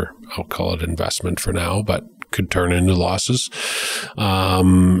that, or I'll call it investment for now, but could turn into losses.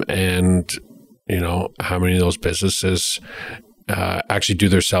 And how many of those businesses actually do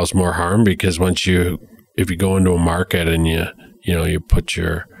themselves more harm, because if you go into a market and you put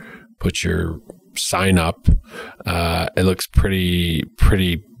your sign up, it looks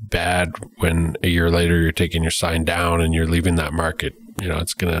pretty bad when a year later you're taking your sign down and you're leaving that market.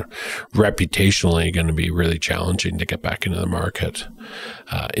 It's reputationally going to be really challenging to get back into the market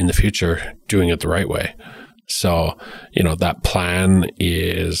in the future, doing it the right way. So, that plan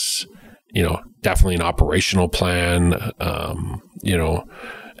is, definitely an operational plan,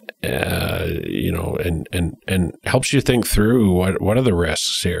 and helps you think through what are the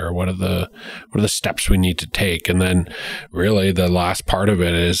risks here, what are the steps we need to take, and then really the last part of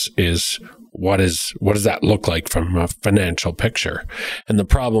it is what does that look like from a financial picture? And the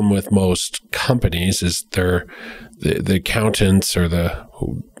problem with most companies is the accountants or the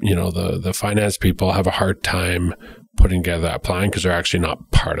finance people have a hard time putting together that plan, because they're actually not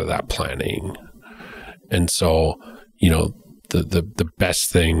part of that planning. And so, the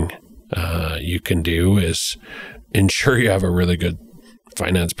best thing you can do is ensure you have a really good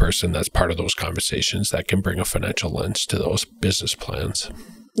finance person that's part of those conversations that can bring a financial lens to those business plans.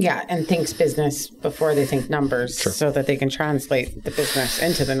 Yeah, and thinks business before they think numbers, sure, so that they can translate the business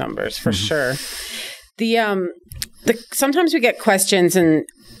into the numbers, for sure. Sometimes we get questions, and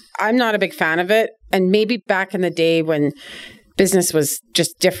I'm not a big fan of it. And maybe back in the day when business was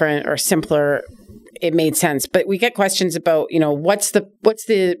just different or simpler, it made sense. But we get questions about, what's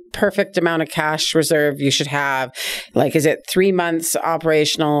the perfect amount of cash reserve you should have? Like, is it 3 months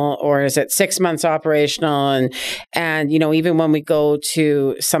operational, or is it 6 months operational? And even when we go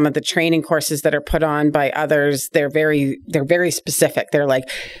to some of the training courses that are put on by others, they're very specific. They're like,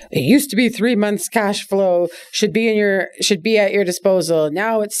 it used to be 3 months cash flow should be at your disposal.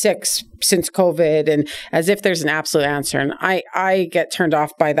 Now it's 6 since COVID, and as if there's an absolute answer. And I get turned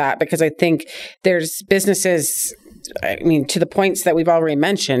off by that, because I think there's businesses, to the points that we've already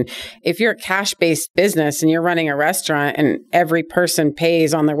mentioned, if you're a cash-based business and you're running a restaurant and every person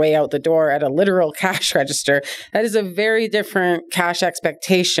pays on their way out the door at a literal cash register, that is a very different cash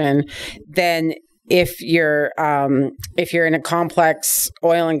expectation than if you're in a complex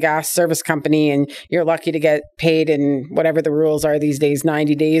oil and gas service company and you're lucky to get paid in whatever the rules are these days,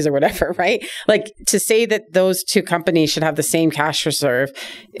 90 days or whatever, right? Like, to say that those two companies should have the same cash reserve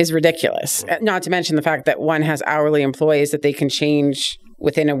is ridiculous. Not to mention the fact that one has hourly employees that they can change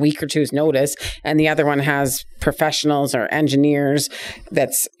within a week or two's notice, and the other one has professionals or engineers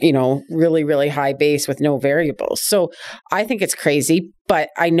that's, really, really high base with no variables. So I think it's crazy, but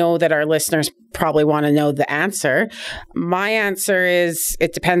I know that our listeners probably want to know the answer. My answer is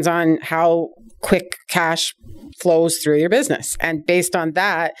it depends on how quick cash flows through your business. And based on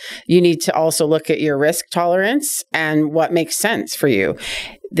that, you need to also look at your risk tolerance and what makes sense for you.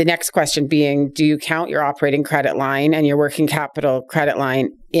 The next question being, do you count your operating credit line and your working capital credit line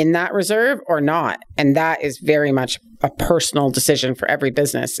in that reserve or not? And that is very much a personal decision for every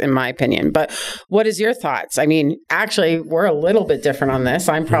business, in my opinion. But what is your thoughts? Actually, we're a little bit different on this.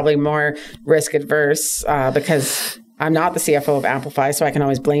 I'm probably more risk adverse because I'm not the CFO of Amplify, so I can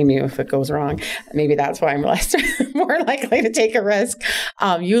always blame you if it goes wrong. Maybe that's why I'm more likely to take a risk.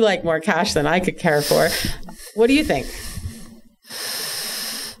 You like more cash than I could care for. What do you think?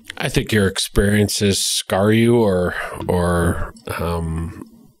 I think your experiences scar you, or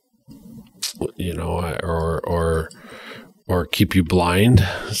keep you blind,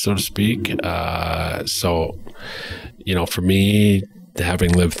 so to speak. So, for me,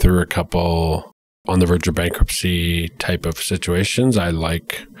 having lived through a couple on the verge of bankruptcy type of situations, I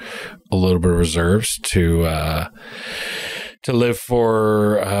like a little bit of reserves to live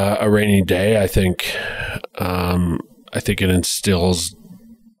for a rainy day. I think it instills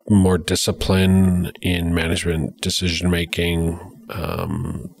more discipline in management decision making,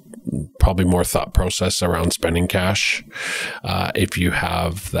 probably more thought process around spending cash. If you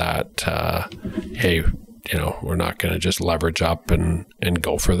have that, hey, we're not going to just leverage up and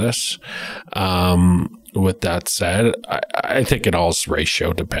go for this. With that said, I think it all is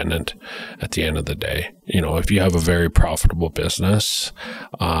ratio dependent at the end of the day. If you have a very profitable business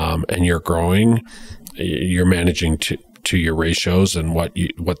and you're growing, you're managing to your ratios and what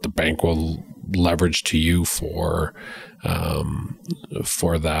the bank will leverage to you for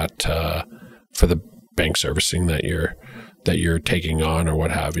that for the bank servicing that you're taking on or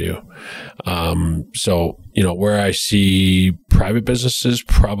what have you. So, where I see private businesses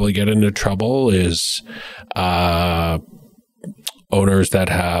probably get into trouble is owners that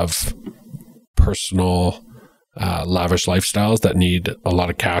have personal lavish lifestyles that need a lot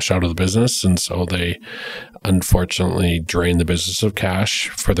of cash out of the business. And so they unfortunately drain the business of cash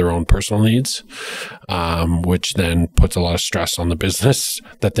for their own personal needs, which then puts a lot of stress on the business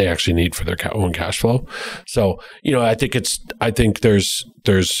that they actually need for their own cash flow. So, I think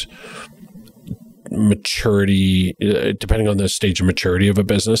there's maturity, depending on the stage of maturity of a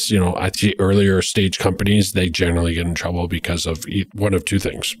business. I see earlier stage companies, they generally get in trouble because of one of two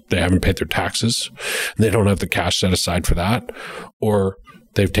things. They haven't paid their taxes, and they don't have the cash set aside for that, or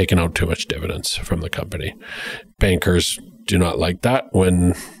they've taken out too much dividends from the company. Bankers do not like that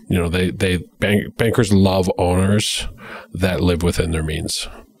when, bankers love owners that live within their means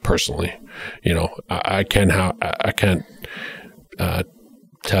personally. I can't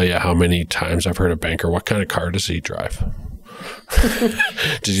tell you how many times I've heard a banker, what kind of car does he drive?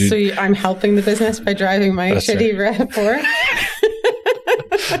 I'm helping the business by driving my shitty RAV4?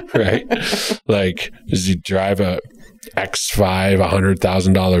 Right. Like, does he drive a X5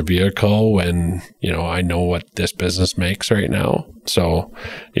 $100,000 vehicle when, I know what this business makes right now? So,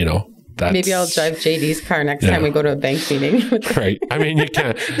 maybe I'll drive JD's car next time we go to a bank meeting. Right. I mean, you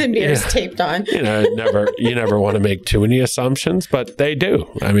can't. The mirror's taped on. You never want to make too many assumptions, but they do.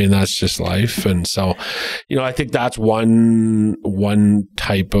 I mean, that's just life. And so, I think that's one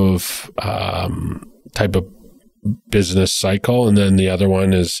type of business cycle. And then the other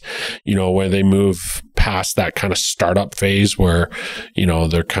one is, where they move past that kind of startup phase where,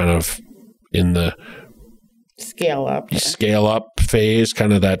 they're kind of in the scale up phase,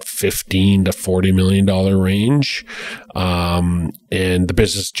 kind of that $15 to $40 million range. And the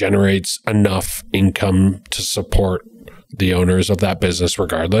business generates enough income to support the owners of that business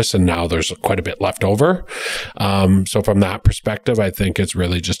regardless. And now there's quite a bit left over. So from that perspective, I think it's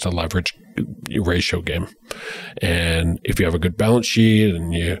really just a leverage ratio game. And if you have a good balance sheet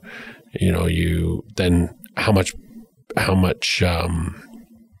and you then how much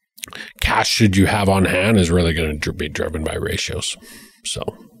cash should you have on hand is really going to be driven by ratios. So,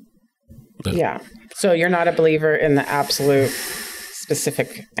 yeah. So you're not a believer in the absolute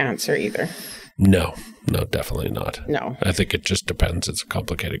specific answer either. No, definitely not. No. I think it just depends. It's a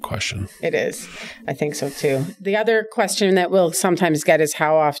complicated question. It is. I think so too. The other question that we'll sometimes get is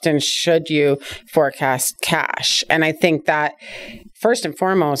how often should you forecast cash? And I think that first and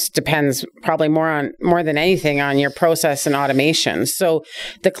foremost depends probably more than anything on your process and automation. So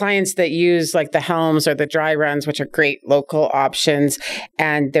the clients that use like the Helms or the dry runs, which are great local options,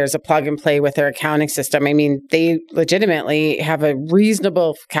 and there's a plug and play with their accounting system. I mean, they legitimately have a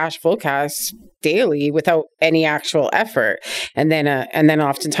reasonable cash forecast daily without any actual effort. And then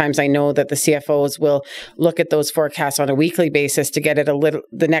oftentimes I know that the CFOs will look at those forecasts on a weekly basis to get it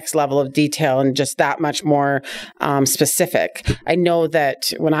the next level of detail and just that much more specific. I know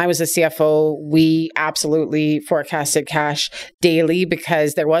that when I was a CFO, we absolutely forecasted cash daily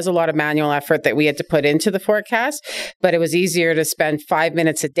because there was a lot of manual effort that we had to put into the forecast, but it was easier to spend 5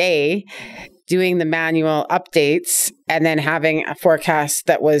 minutes a day doing the manual updates and then having a forecast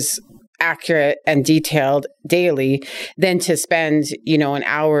that was accurate and detailed daily than to spend, an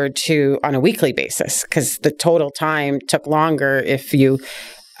hour or two on a weekly basis, because the total time took longer if you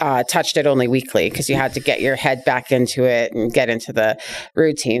touched it only weekly, because you had to get your head back into it and get into the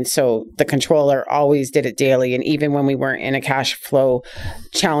routine. So the controller always did it daily. And even when we weren't in a cash flow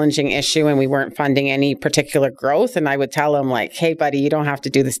challenging issue and we weren't funding any particular growth, and I would tell him like, hey, buddy, you don't have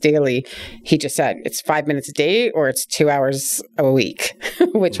to do this daily. He just said, it's 5 minutes a day or it's 2 hours a week.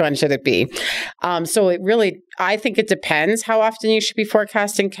 Which one should it be? So it really, I think it depends how often you should be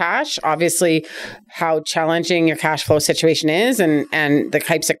forecasting cash. Obviously, how challenging your cash flow situation is and the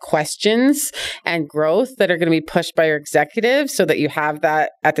types of questions and growth that are going to be pushed by your executives so that you have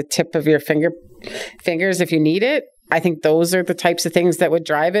that at the tip of your fingers if you need it. I think those are the types of things that would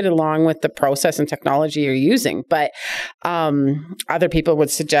drive it along with the process and technology you're using. But other people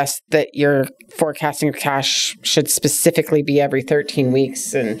would suggest that your forecasting of cash should specifically be every 13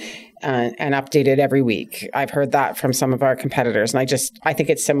 weeks and updated every week. I've heard that from some of our competitors. And I think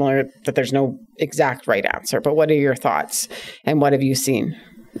it's similar that there's no exact right answer. But what are your thoughts and what have you seen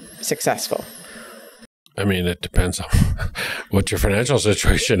successful? I mean, it depends on what your financial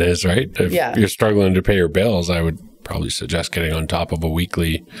situation is, right? If you're struggling to pay your bills, I would probably suggest getting on top of a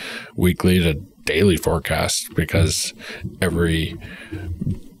weekly to daily forecast, because every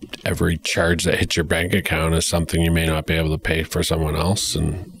every charge that hits your bank account is something you may not be able to pay for someone else,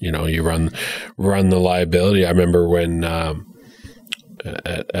 and you run the liability. I remember when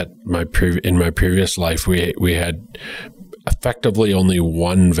in my previous life we had effectively only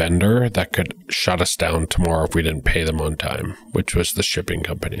one vendor that could shut us down tomorrow if we didn't pay them on time, which was the shipping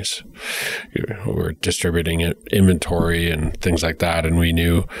companies who were distributing inventory and things like that. And we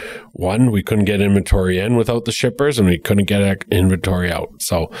knew, one, we couldn't get inventory in without the shippers, and we couldn't get inventory out.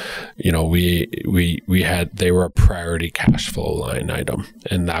 So, they were a priority cash flow line item.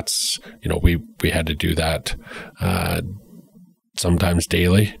 And that's, we had to do that sometimes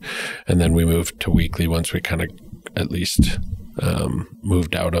daily. And then we moved to weekly once we kind of at least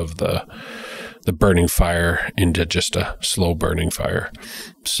moved out of the burning fire into just a slow burning fire.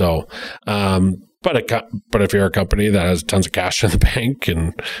 So, but if you're a company that has tons of cash in the bank,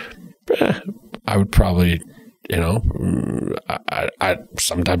 and I would probably, I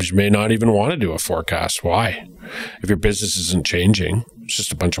sometimes you may not even want to do a forecast. Why? If your business isn't changing, it's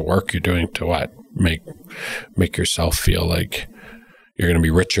just a bunch of work you're doing to what? Make yourself feel like you're going to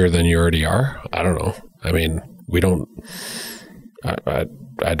be richer than you already are. I don't know. I mean, I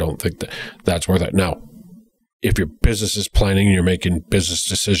don't think that's worth it. Now, if your business is planning, you're making business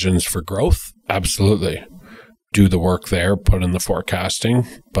decisions for growth, absolutely. Do the work there, put in the forecasting,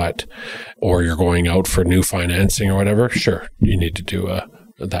 or you're going out for new financing or whatever, sure, you need to do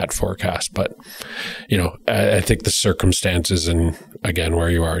that forecast. But, I think the circumstances and, again, where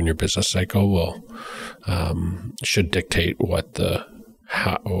you are in your business cycle should dictate what the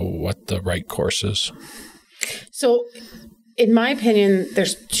right course is. So, in my opinion,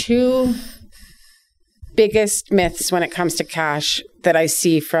 there's two biggest myths when it comes to cash that I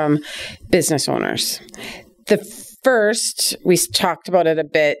see from business owners. The first, we talked about it a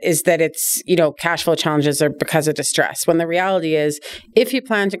bit, is that it's, cash flow challenges are because of distress. When the reality is, if you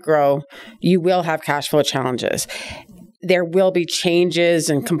plan to grow, you will have cash flow challenges. There will be changes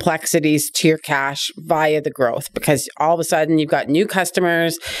and complexities to your cash via the growth, because all of a sudden you've got new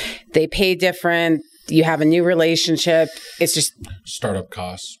customers, they pay different, you have a new relationship. It's just startup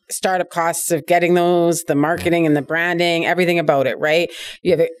costs of getting those, the marketing and the branding, everything about it, right?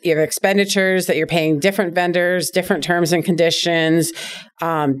 You have expenditures that you're paying different vendors, different terms and conditions,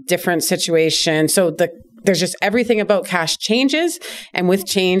 different situations. So there's just everything about cash changes, and with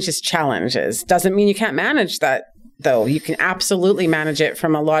change is challenges. Doesn't mean you can't manage that, though. You can absolutely manage it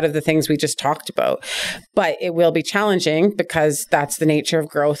from a lot of the things we just talked about, but it will be challenging because that's the nature of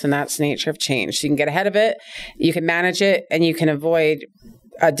growth and that's the nature of change. So you can get ahead of it, you can manage it, and you can avoid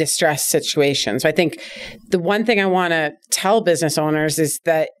a distress situation. So I think the one thing I want to tell business owners is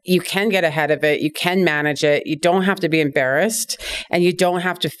that you can get ahead of it, you can manage it, you don't have to be embarrassed, and you don't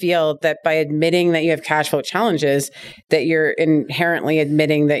have to feel that by admitting that you have cash flow challenges, that you're inherently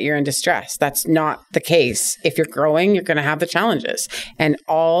admitting that you're in distress. That's not the case. If you're growing, you're going to have the challenges. And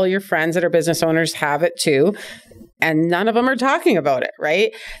all your friends that are business owners have it too. And none of them are talking about it,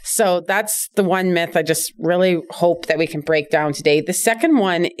 right? So that's the one myth I just really hope that we can break down today. The second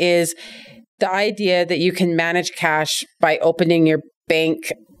one is the idea that you can manage cash by opening your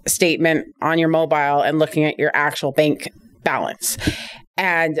bank statement on your mobile and looking at your actual bank balance.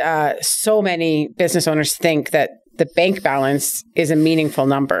 And so many business owners think that the bank balance is a meaningful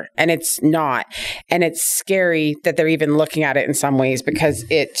number, and it's not. And it's scary that they're even looking at it in some ways, because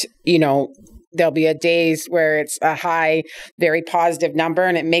it, there'll be a days where it's a high, very positive number,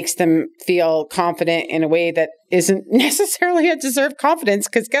 and it makes them feel confident in a way that isn't necessarily a deserved confidence.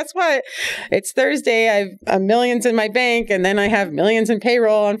 Because guess what? It's Thursday. I have millions in my bank, and then I have millions in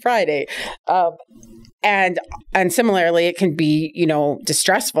payroll on Friday. And similarly, it can be,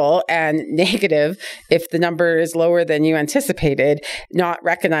 distressful and negative if the number is lower than you anticipated, not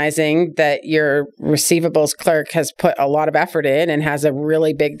recognizing that your receivables clerk has put a lot of effort in and has a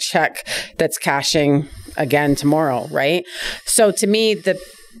really big check that's cashing again tomorrow, right? So to me, the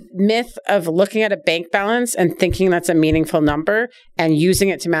myth of looking at a bank balance and thinking that's a meaningful number and using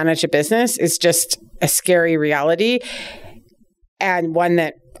it to manage a business is just a scary reality, and one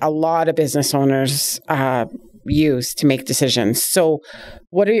that a lot of business owners use to make decisions. So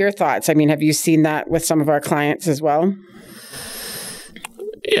what are your thoughts? I mean, have you seen that with some of our clients as well?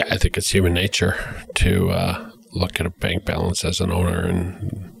 Yeah, I think it's human nature to look at a bank balance as an owner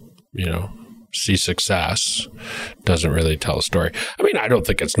and, see success. Doesn't really tell a story. I mean, I don't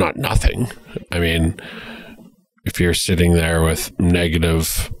think it's not nothing. I mean, if you're sitting there with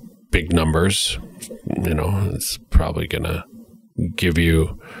negative big numbers, it's probably going to give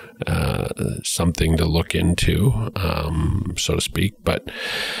you something to look into, so to speak. But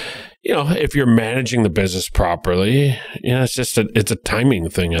if you're managing the business properly, it's a timing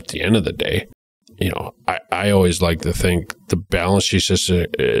thing at the end of the day. I always like to think the balance sheet system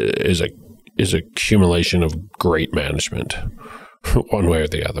is a accumulation of great management, one way or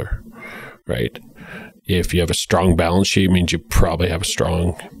the other, right? If you have a strong balance sheet, it means you probably have a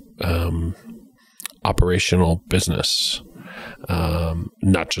strong operational business,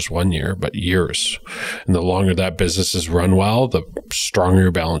 not just 1 year, but years. And the longer that business is run well, the stronger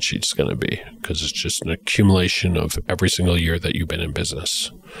your balance sheet is going to be, because it's just an accumulation of every single year that you've been in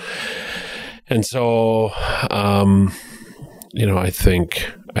business. And so, I think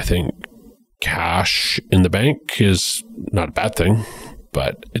cash in the bank is not a bad thing,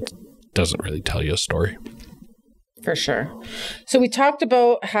 but it doesn't really tell you a story. For sure. So we talked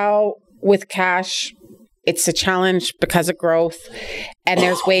about how with cash, it's a challenge because of growth, and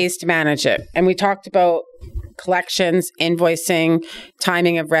there's ways to manage it. And we talked about collections, invoicing,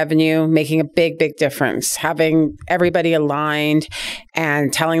 timing of revenue, making a big, big difference, having everybody aligned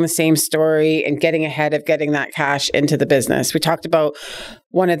and telling the same story and getting ahead of getting that cash into the business. We talked about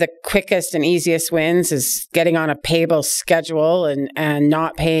one of the quickest and easiest wins is getting on a payable schedule and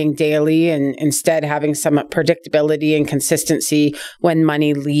not paying daily, and instead having some predictability and consistency when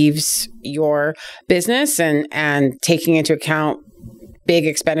money leaves your business, and taking into account big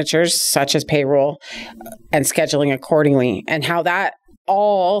expenditures such as payroll and scheduling accordingly, and how that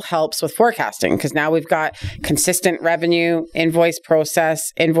all helps with forecasting, because now we've got consistent revenue, invoice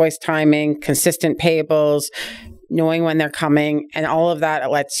process, invoice timing, consistent payables, knowing when they're coming, and all of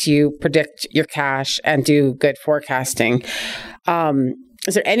that lets you predict your cash and do good forecasting.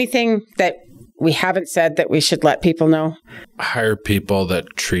 Is there anything that we haven't said that we should let people know? Hire people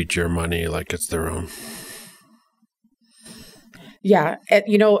that treat your money like it's their own. Yeah.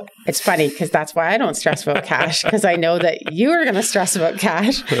 It's funny because that's why I don't stress about cash, because I know that you are going to stress about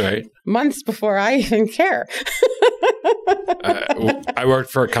cash months before I even care. I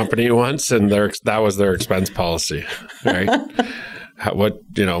worked for a company once, and that was their expense policy, right? How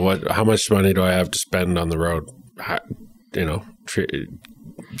much money do I have to spend on the road?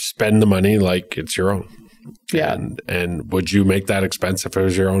 Spend the money like it's your own. Yeah. And would you make that expense if it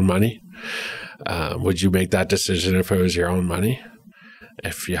was your own money? Would you make that decision if it was your own money?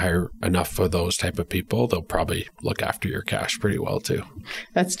 If you hire enough of those type of people, they'll probably look after your cash pretty well too.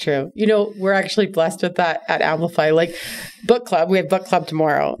 That's true. We're actually blessed with that at Amplify. Like book club, we have book club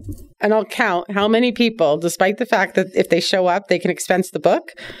tomorrow. And I'll count how many people, despite the fact that if they show up, they can expense the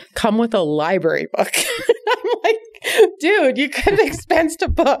book, come with a library book. I'm like, dude, you could have expensed a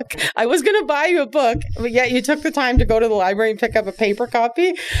book. I was going to buy you a book, but yet you took the time to go to the library and pick up a paper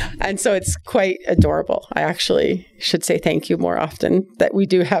copy. And so it's quite adorable. I actually should say thank you more often that we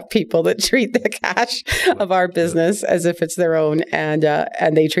do have people that treat the cash of our business as if it's their own, and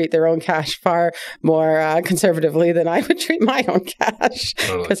they treat their own cash far more conservatively than I would treat my own cash,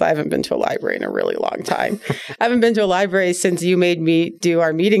 because I haven't been to a library in a really long time. I haven't been to a library since you made me do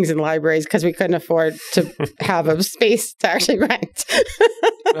our meetings in libraries because we couldn't afford to have a space to actually rent.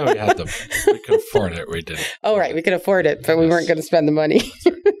 No, we had them. We could afford it. We didn't. Oh, right. We could afford it, but we weren't going to spend the money.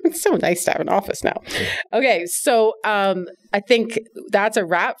 It's so nice to have an office now. Okay. So I think that's a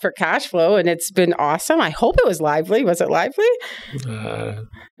wrap for cash flow, and it's been awesome. I hope it was lively. Was it lively? It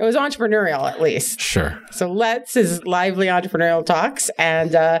was entrepreneurial, at least. Sure. So Let's is lively entrepreneurial talks,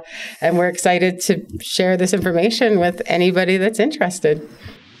 and we're excited to share this information with anybody that's interested.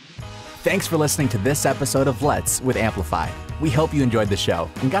 Thanks for listening to this episode of Let's with Amplify. We hope you enjoyed the show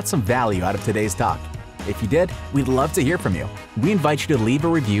and got some value out of today's talk. If you did, we'd love to hear from you. We invite you to leave a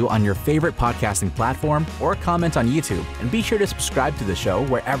review on your favorite podcasting platform or comment on YouTube, and be sure to subscribe to the show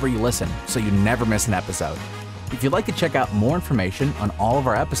wherever you listen so you never miss an episode. If you'd like to check out more information on all of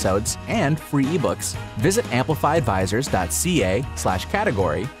our episodes and free ebooks, visit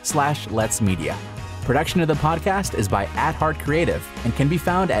amplifyadvisors.ca/category/Let's Media. Production of the podcast is by @Heart Creative and can be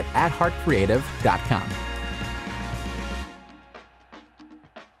found at @heartcreative.com.